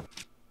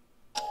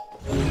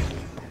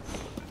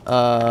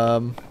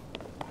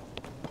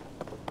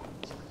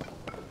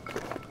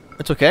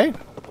 It's okay.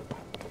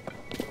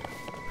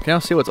 I can now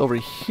see what's over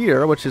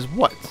here, which is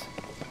what?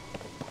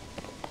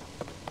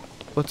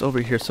 What's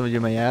over here, some of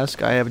you may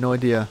ask? I have no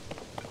idea.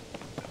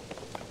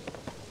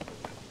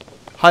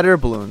 Hot air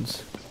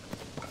balloons.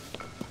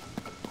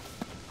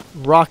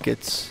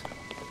 Rockets.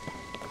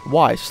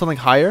 Why? Is there something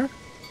higher?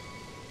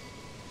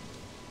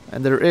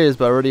 And there is,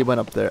 but I already went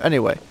up there.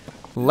 Anyway,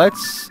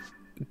 let's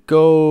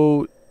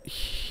go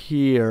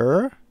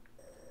here.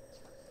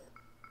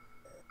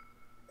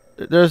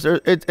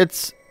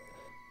 It's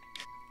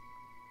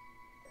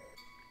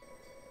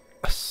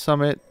a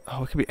summit.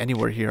 Oh, it could be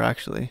anywhere here,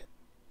 actually.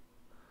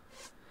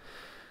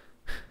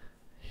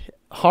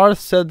 Hearth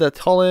said that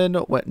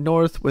Tulin went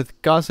north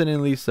with Gossen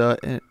and Lisa.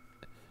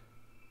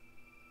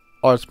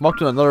 Oh, it's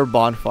marked with another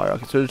bonfire.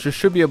 Okay, so there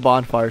should be a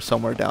bonfire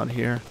somewhere down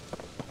here.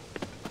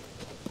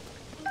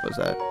 What was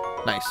that?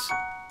 Nice.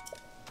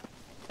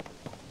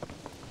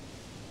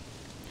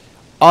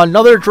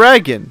 Another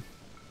dragon.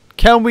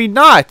 Can we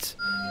not?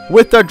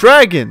 With the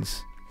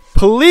dragons.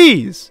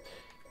 Please.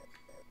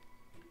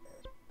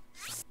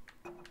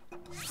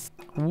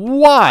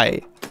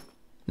 Why?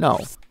 No.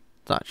 It's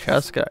not a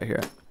chest. Get out of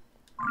here.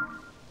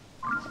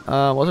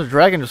 Well, there's a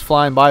dragon just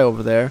flying by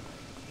over there.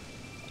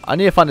 I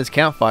need to find this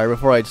campfire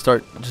before I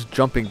start just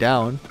jumping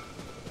down.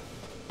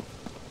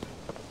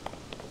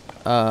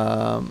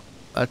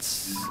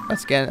 That's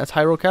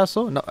Hyrule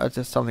Castle. No, that's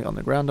just something on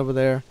the ground over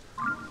there.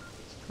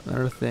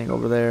 Another thing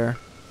over there.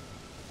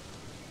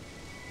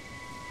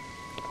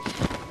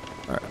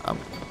 Alright, I'm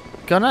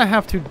gonna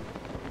have to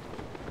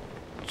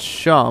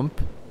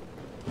jump.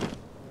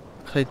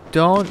 I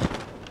don't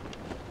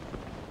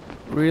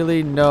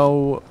really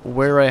know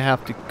where I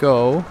have to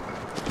go.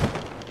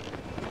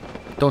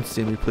 Don't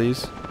see me,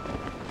 please.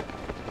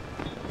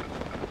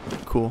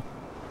 Cool.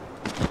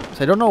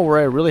 So I don't know where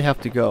I really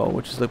have to go,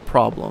 which is the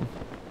problem.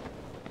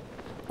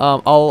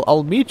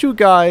 I'll meet you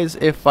guys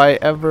if I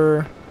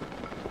ever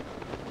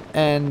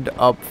end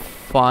up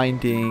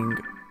finding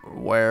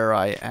where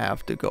I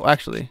have to go.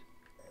 Actually,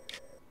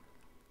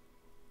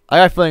 I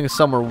got a feeling it's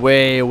somewhere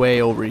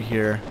way over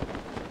here.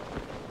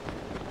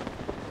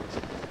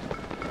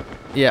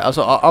 Yeah,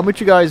 so I'll meet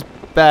you guys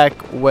back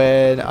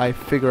when I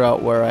figure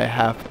out where I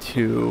have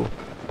to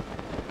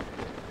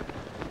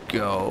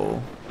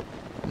go.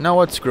 No,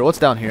 what? Screw. What's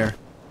down here?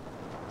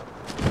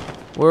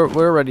 We're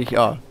already here.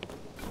 Oh.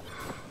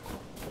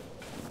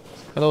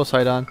 Hello,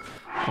 Sidon.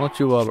 I'll let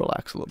you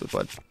relax a little bit,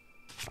 bud.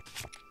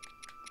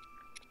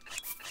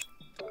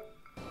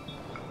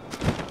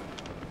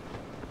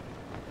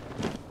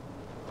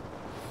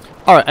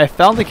 Alright, I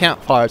found the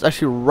campfire. It's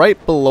actually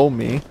right below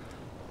me.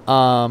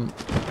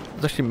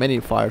 There's actually many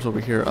fires over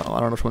here. Oh, I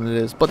don't know which one it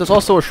is. But there's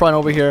also a shrine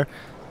over here.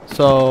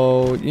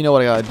 So, you know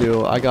what I gotta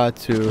do. I got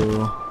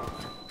to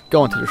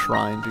go into the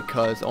shrine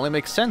because it only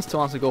makes sense to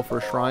honestly go for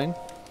a shrine.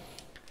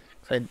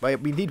 We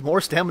need more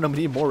stamina, we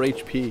need more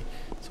HP.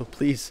 So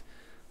please,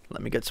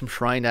 let me get some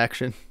shrine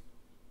action.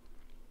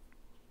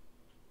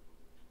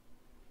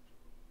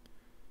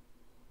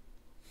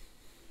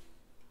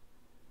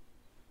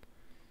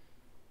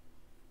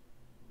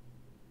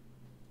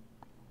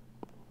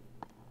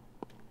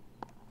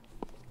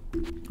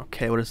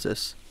 Okay, what is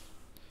this?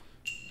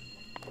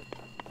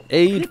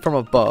 Aid from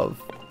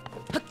above.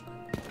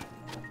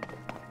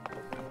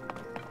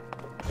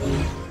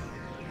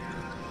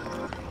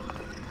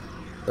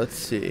 Let's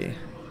see.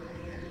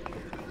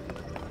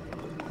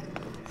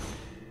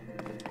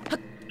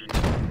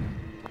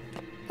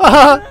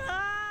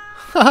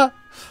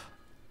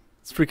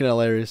 It's freaking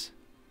hilarious.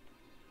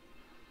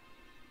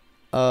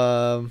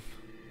 Oh,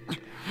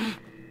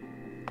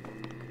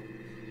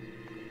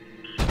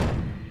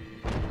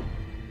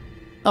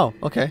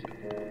 okay.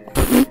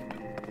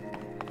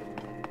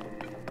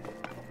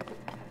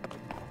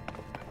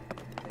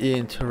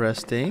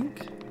 Interesting.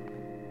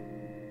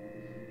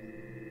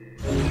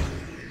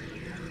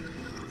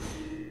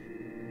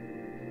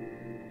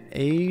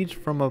 Aid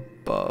from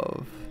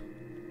above.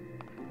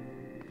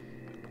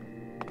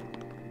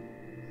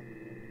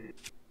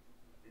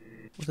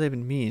 What does that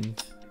even mean?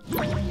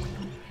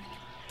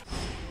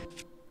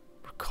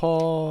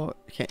 Recall.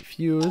 Can't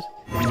fuse.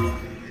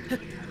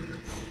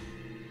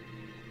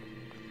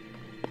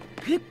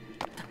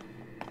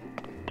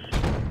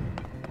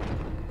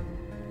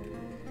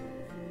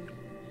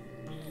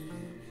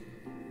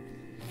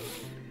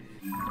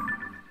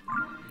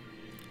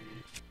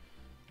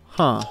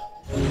 Huh.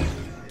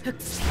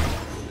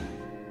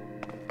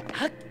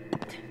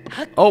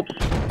 Oh.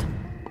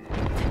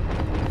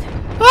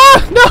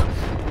 Ah! No!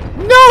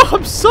 No!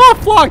 I'm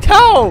soft locked!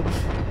 How?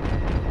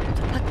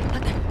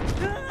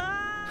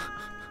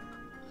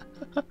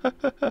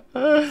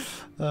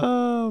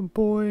 Oh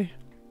boy.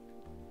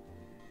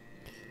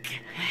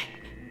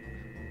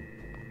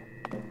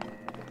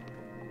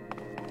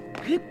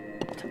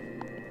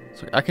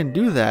 So I can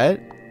do that.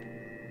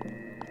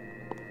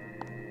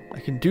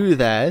 can do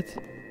that.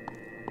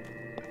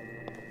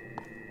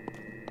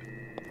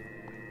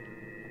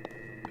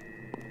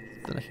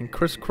 Then I can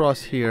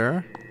crisscross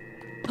here.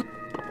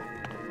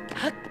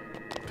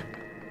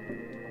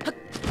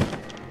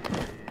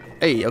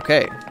 Hey,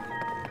 okay.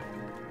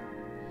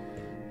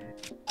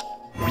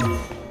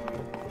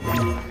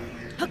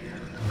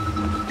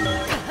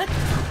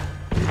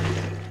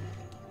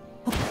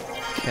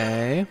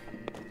 Okay.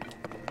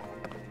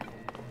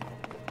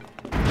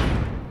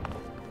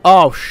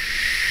 Oh,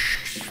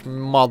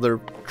 mother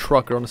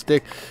trucker on a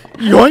stick.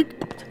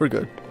 Yoink! We're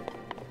good.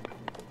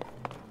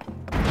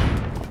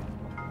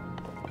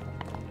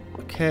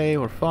 Okay,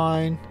 we're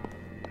fine.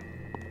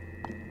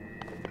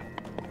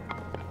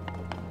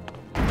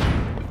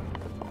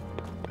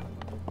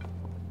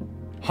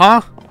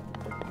 Huh?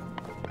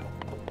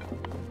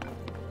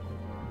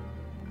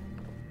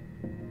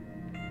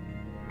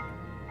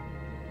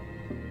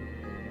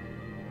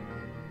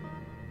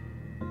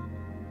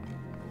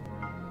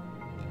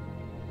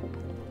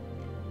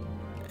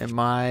 Am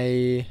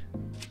I...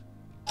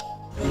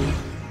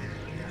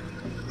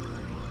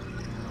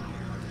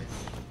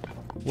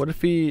 What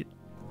if he...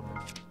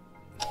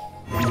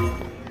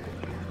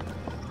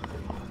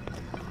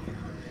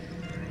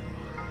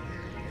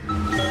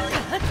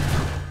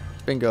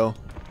 Bingo.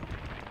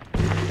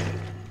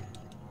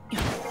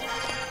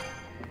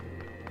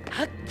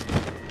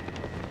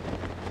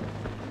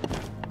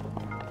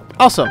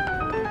 Awesome.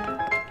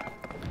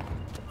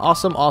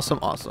 Awesome, awesome,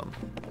 awesome.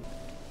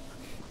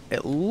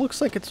 It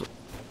looks like it's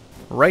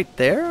right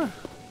there.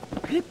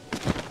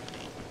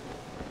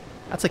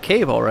 That's a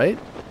cave, all right.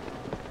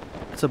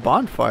 It's a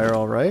bonfire,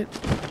 all right.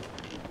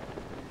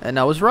 And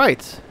I was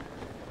right.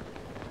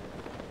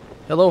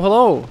 Hello,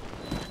 hello.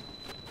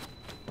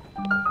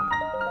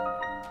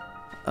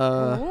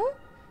 I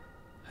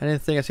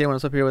didn't think I see anyone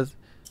else up here with...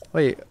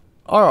 Wait,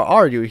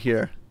 are you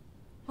here?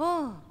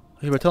 Oh.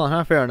 You were telling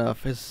him, fair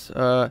enough. He's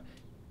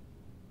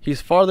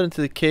farther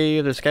into the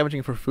cave. They're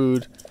scavenging for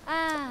food.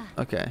 Ah.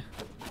 Okay.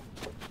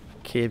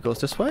 Cave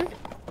goes this way.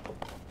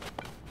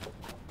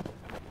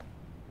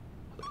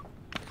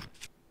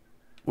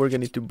 We're gonna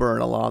need to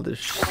burn a lot of this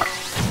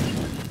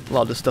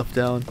stuff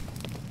down.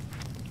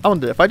 I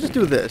wonder if I just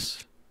do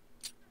this.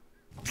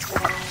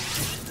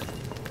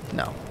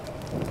 No.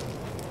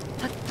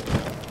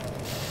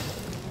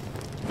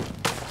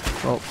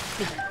 Well,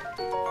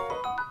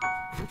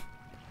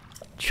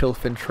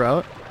 chillfin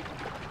trout.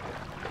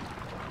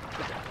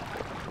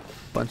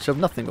 Bunch of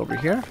nothing over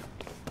here.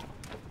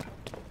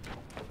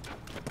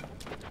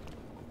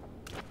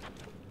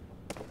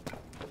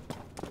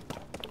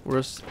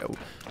 Where's... Oh,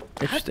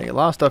 interesting, a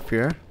lot of stuff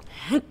here.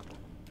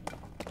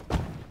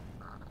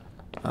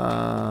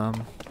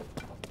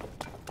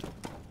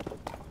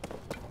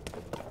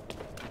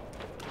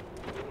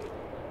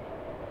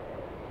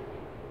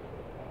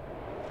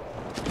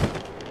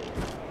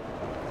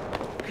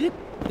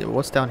 Yeah,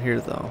 what's down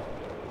here though?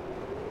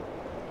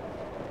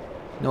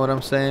 Know what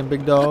I'm saying,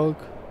 big dog?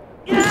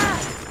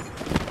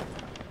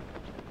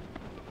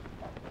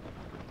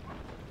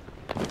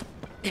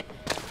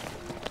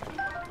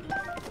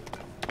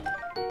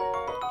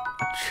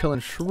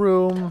 Chillin'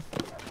 shroom.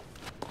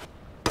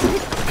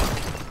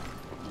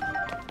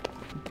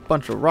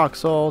 Bunch of rock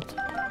salt.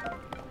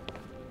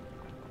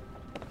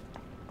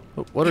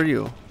 Oh, what are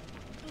you?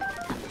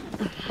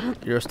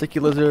 You're a sticky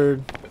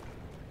lizard.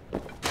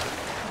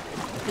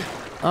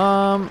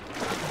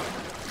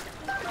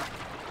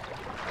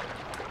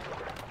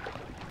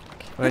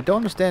 What I don't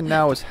understand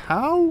now is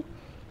how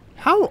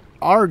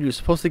are you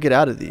supposed to get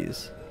out of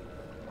these?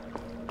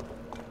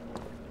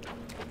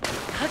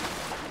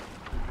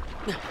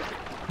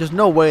 There's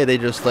no way they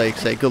just like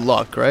say good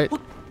luck, right?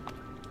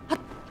 I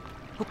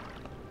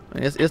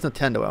mean, it's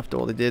Nintendo after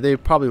all. They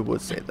probably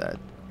would say that.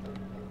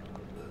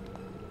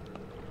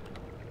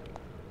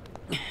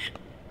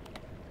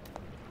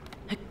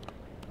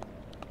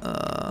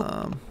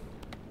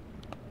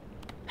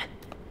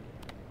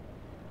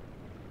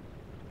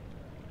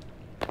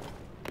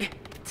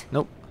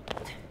 Nope.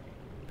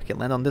 I can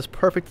land on this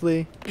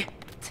perfectly.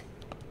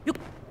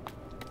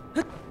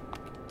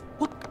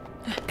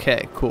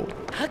 Okay, cool.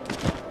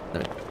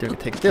 Then we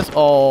take this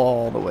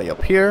all the way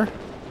up here.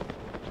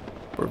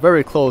 We're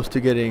very close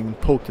to getting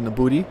poked in the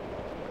booty.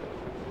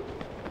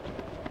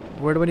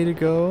 Where do I need to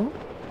go?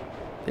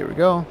 There we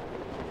go.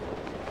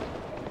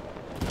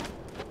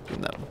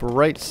 Getting that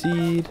bright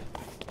seed.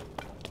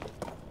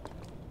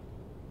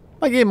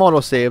 My game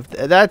auto-saved.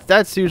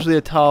 That's usually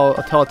a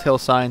telltale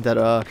sign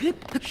that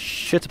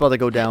shit's about to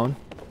go down.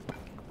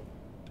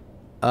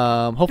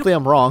 Hopefully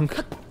I'm wrong.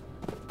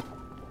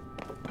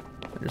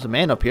 There's a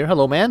man up here.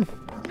 Hello, man.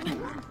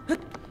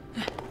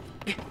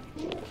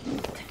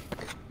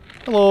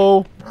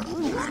 Hello.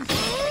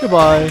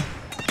 Goodbye.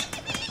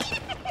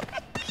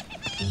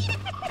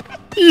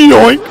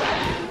 Yoink!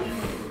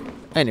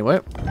 Anyway.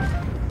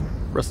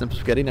 Rest in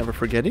spaghetti, never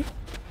forgetty.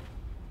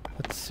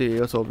 Let's see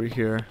what's over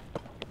here.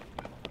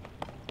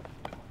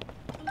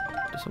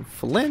 There's some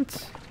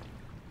flint.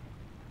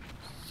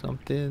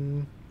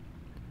 Something's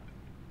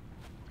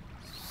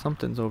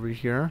over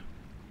here.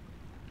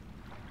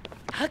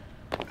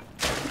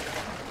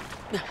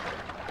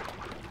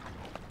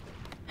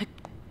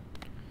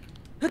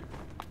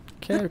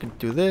 Okay, we can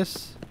do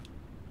this.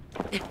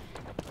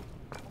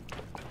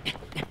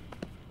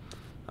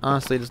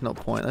 Honestly, there's no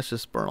point. Let's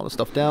just burn all this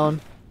stuff down.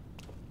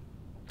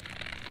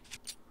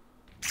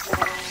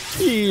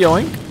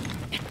 Yoink.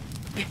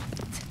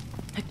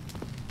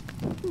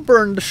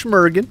 Burn the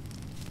schmurgen.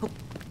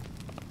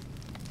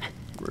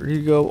 Where do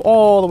you go?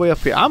 All the way up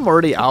here. I'm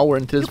already an hour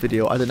into this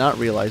video. I did not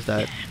realize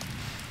that.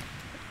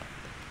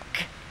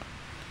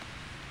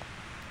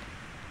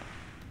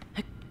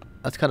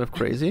 That's kind of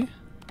crazy.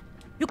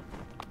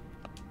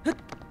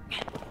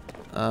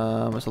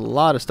 There's a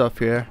lot of stuff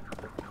here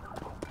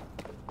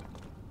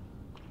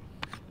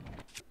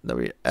that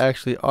we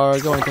actually are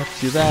going to have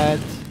to do that.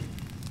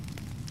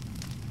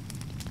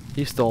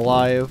 He's still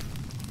alive.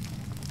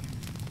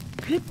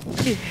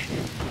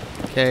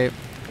 Okay,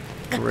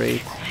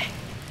 great.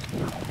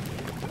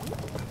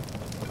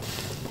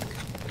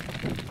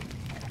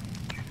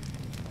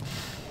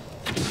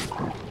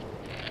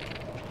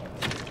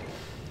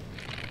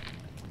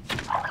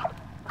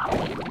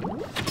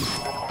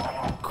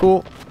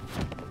 Cool.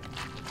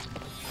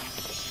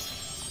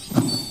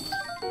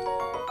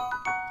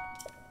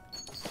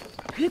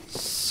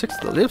 Six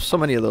of those. They have so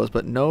many of those,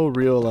 but no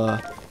real,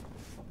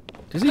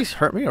 does these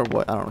hurt me or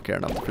what? I don't care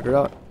enough to figure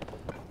out.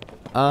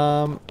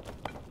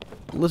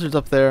 Lizard's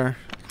up there.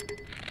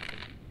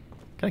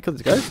 Can I kill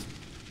these guys?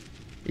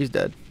 He's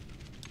dead.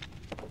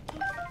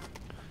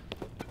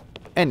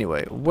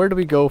 Anyway, where do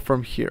we go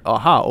from here?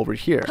 Aha, over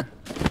here.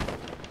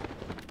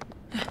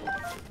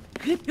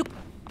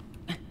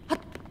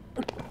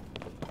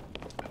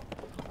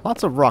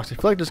 Lots of rocks. I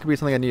feel like there's gonna be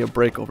something I need to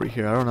break over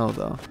here. I don't know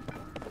though.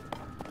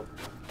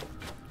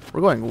 We're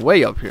going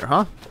way up here,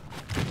 huh?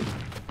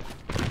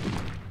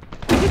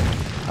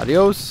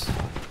 Adios.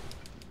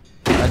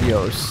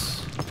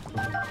 Adios.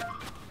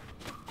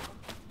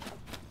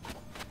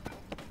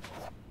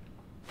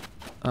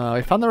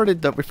 We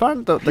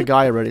found the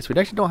guy already, so we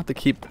actually don't have to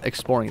keep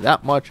exploring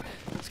that much.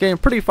 It's getting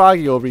pretty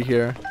foggy over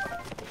here.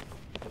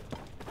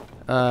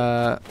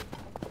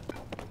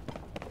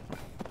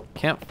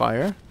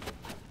 Campfire.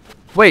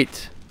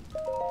 Wait.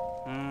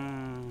 Oh,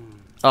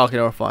 okay,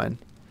 no, we're fine.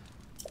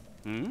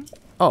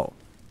 Oh.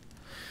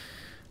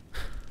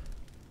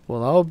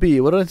 Well, I'll be.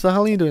 What the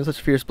hell are you doing in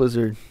such a fierce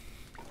blizzard?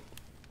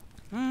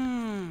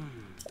 I'm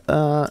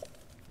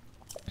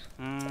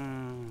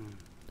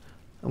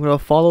gonna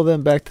follow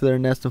them back to their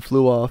nest and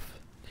flew off.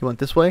 He went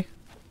this way?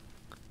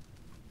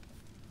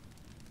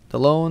 The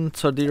lone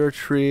Sardira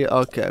tree.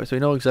 Okay, so we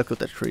know exactly what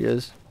that tree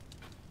is.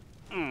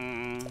 So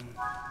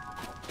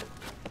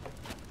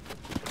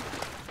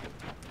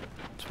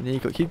we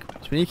need to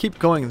keep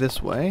going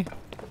this way.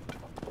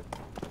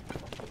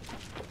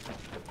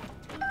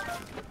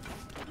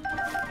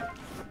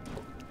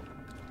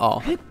 Oh,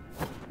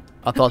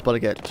 I thought I was about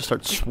to just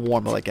start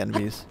swarming like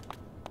enemies.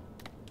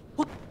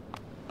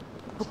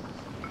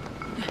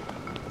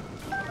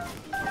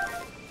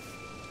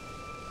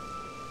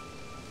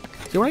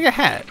 Is he wearing a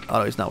hat? Oh,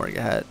 no, he's not wearing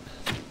a hat.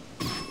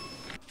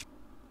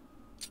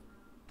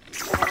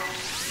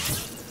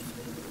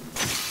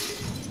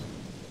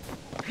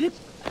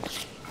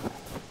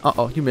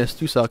 Uh-oh, you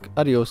missed. You suck.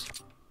 Adios.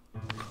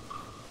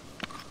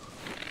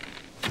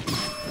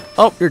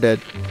 Oh, you're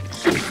dead.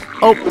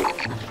 Oh.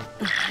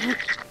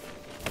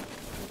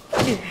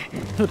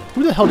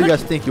 Who the hell do you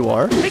guys think you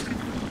are?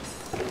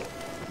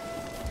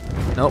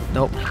 Nope,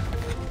 nope.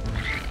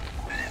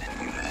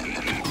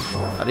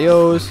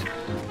 Adios.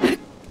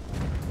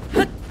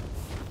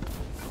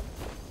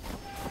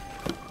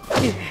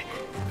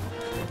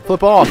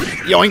 Flip off.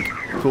 Yoink.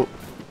 Cool.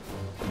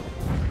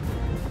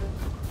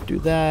 Do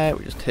that.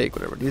 We just take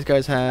whatever these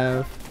guys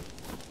have.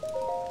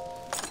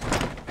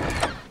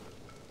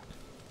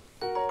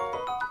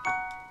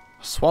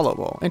 Swallow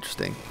ball.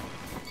 Interesting.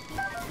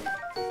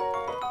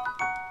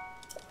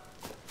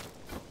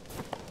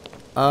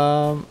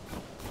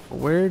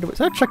 Is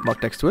that a check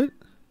mark next to it?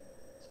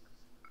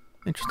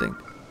 Interesting.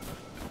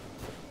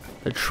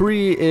 The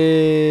tree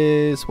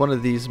is one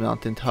of these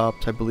mountain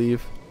tops, I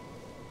believe.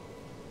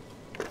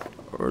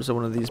 Or is it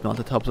one of these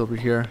mountain tops over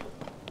here?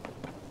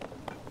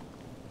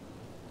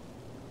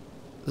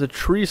 There's a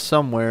tree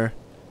somewhere.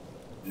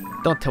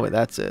 Don't tell me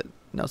that's it.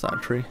 No, it's not a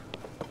tree.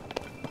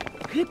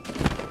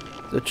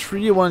 The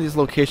tree at one of these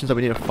locations that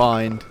we need to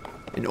find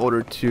in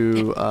order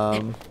to,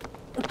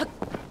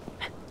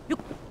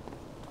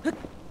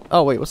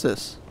 Oh, wait, what's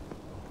this?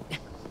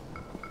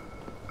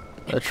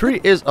 The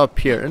tree is up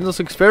here, and this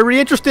looks very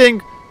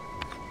interesting!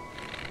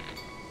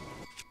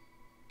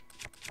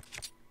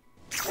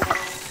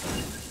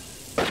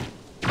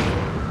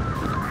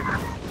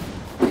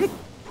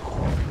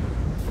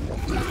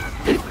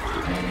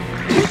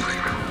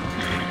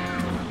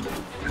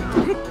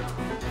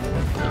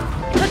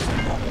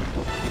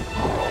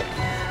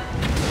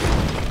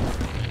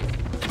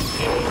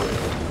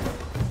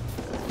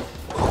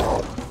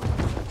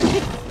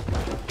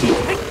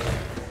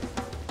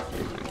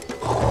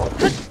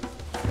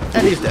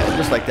 And he's dead,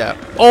 just like that.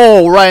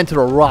 Oh, right into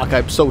the rock.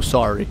 I'm so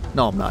sorry.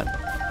 No, I'm not.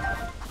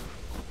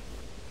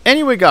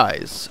 Anyway,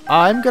 guys,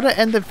 I'm gonna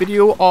end the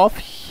video off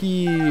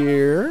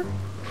here.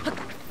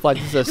 fly.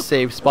 This is a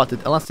safe spot to,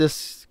 unless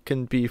this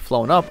can be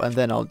flown up, and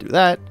then I'll do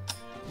that.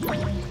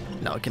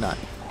 No, it cannot.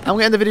 I'm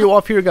gonna end the video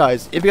off here,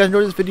 guys. If you guys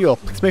enjoyed this video,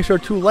 please make sure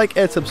to like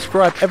and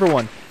subscribe.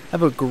 Everyone,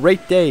 have a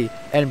great day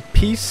and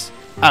peace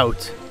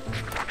out.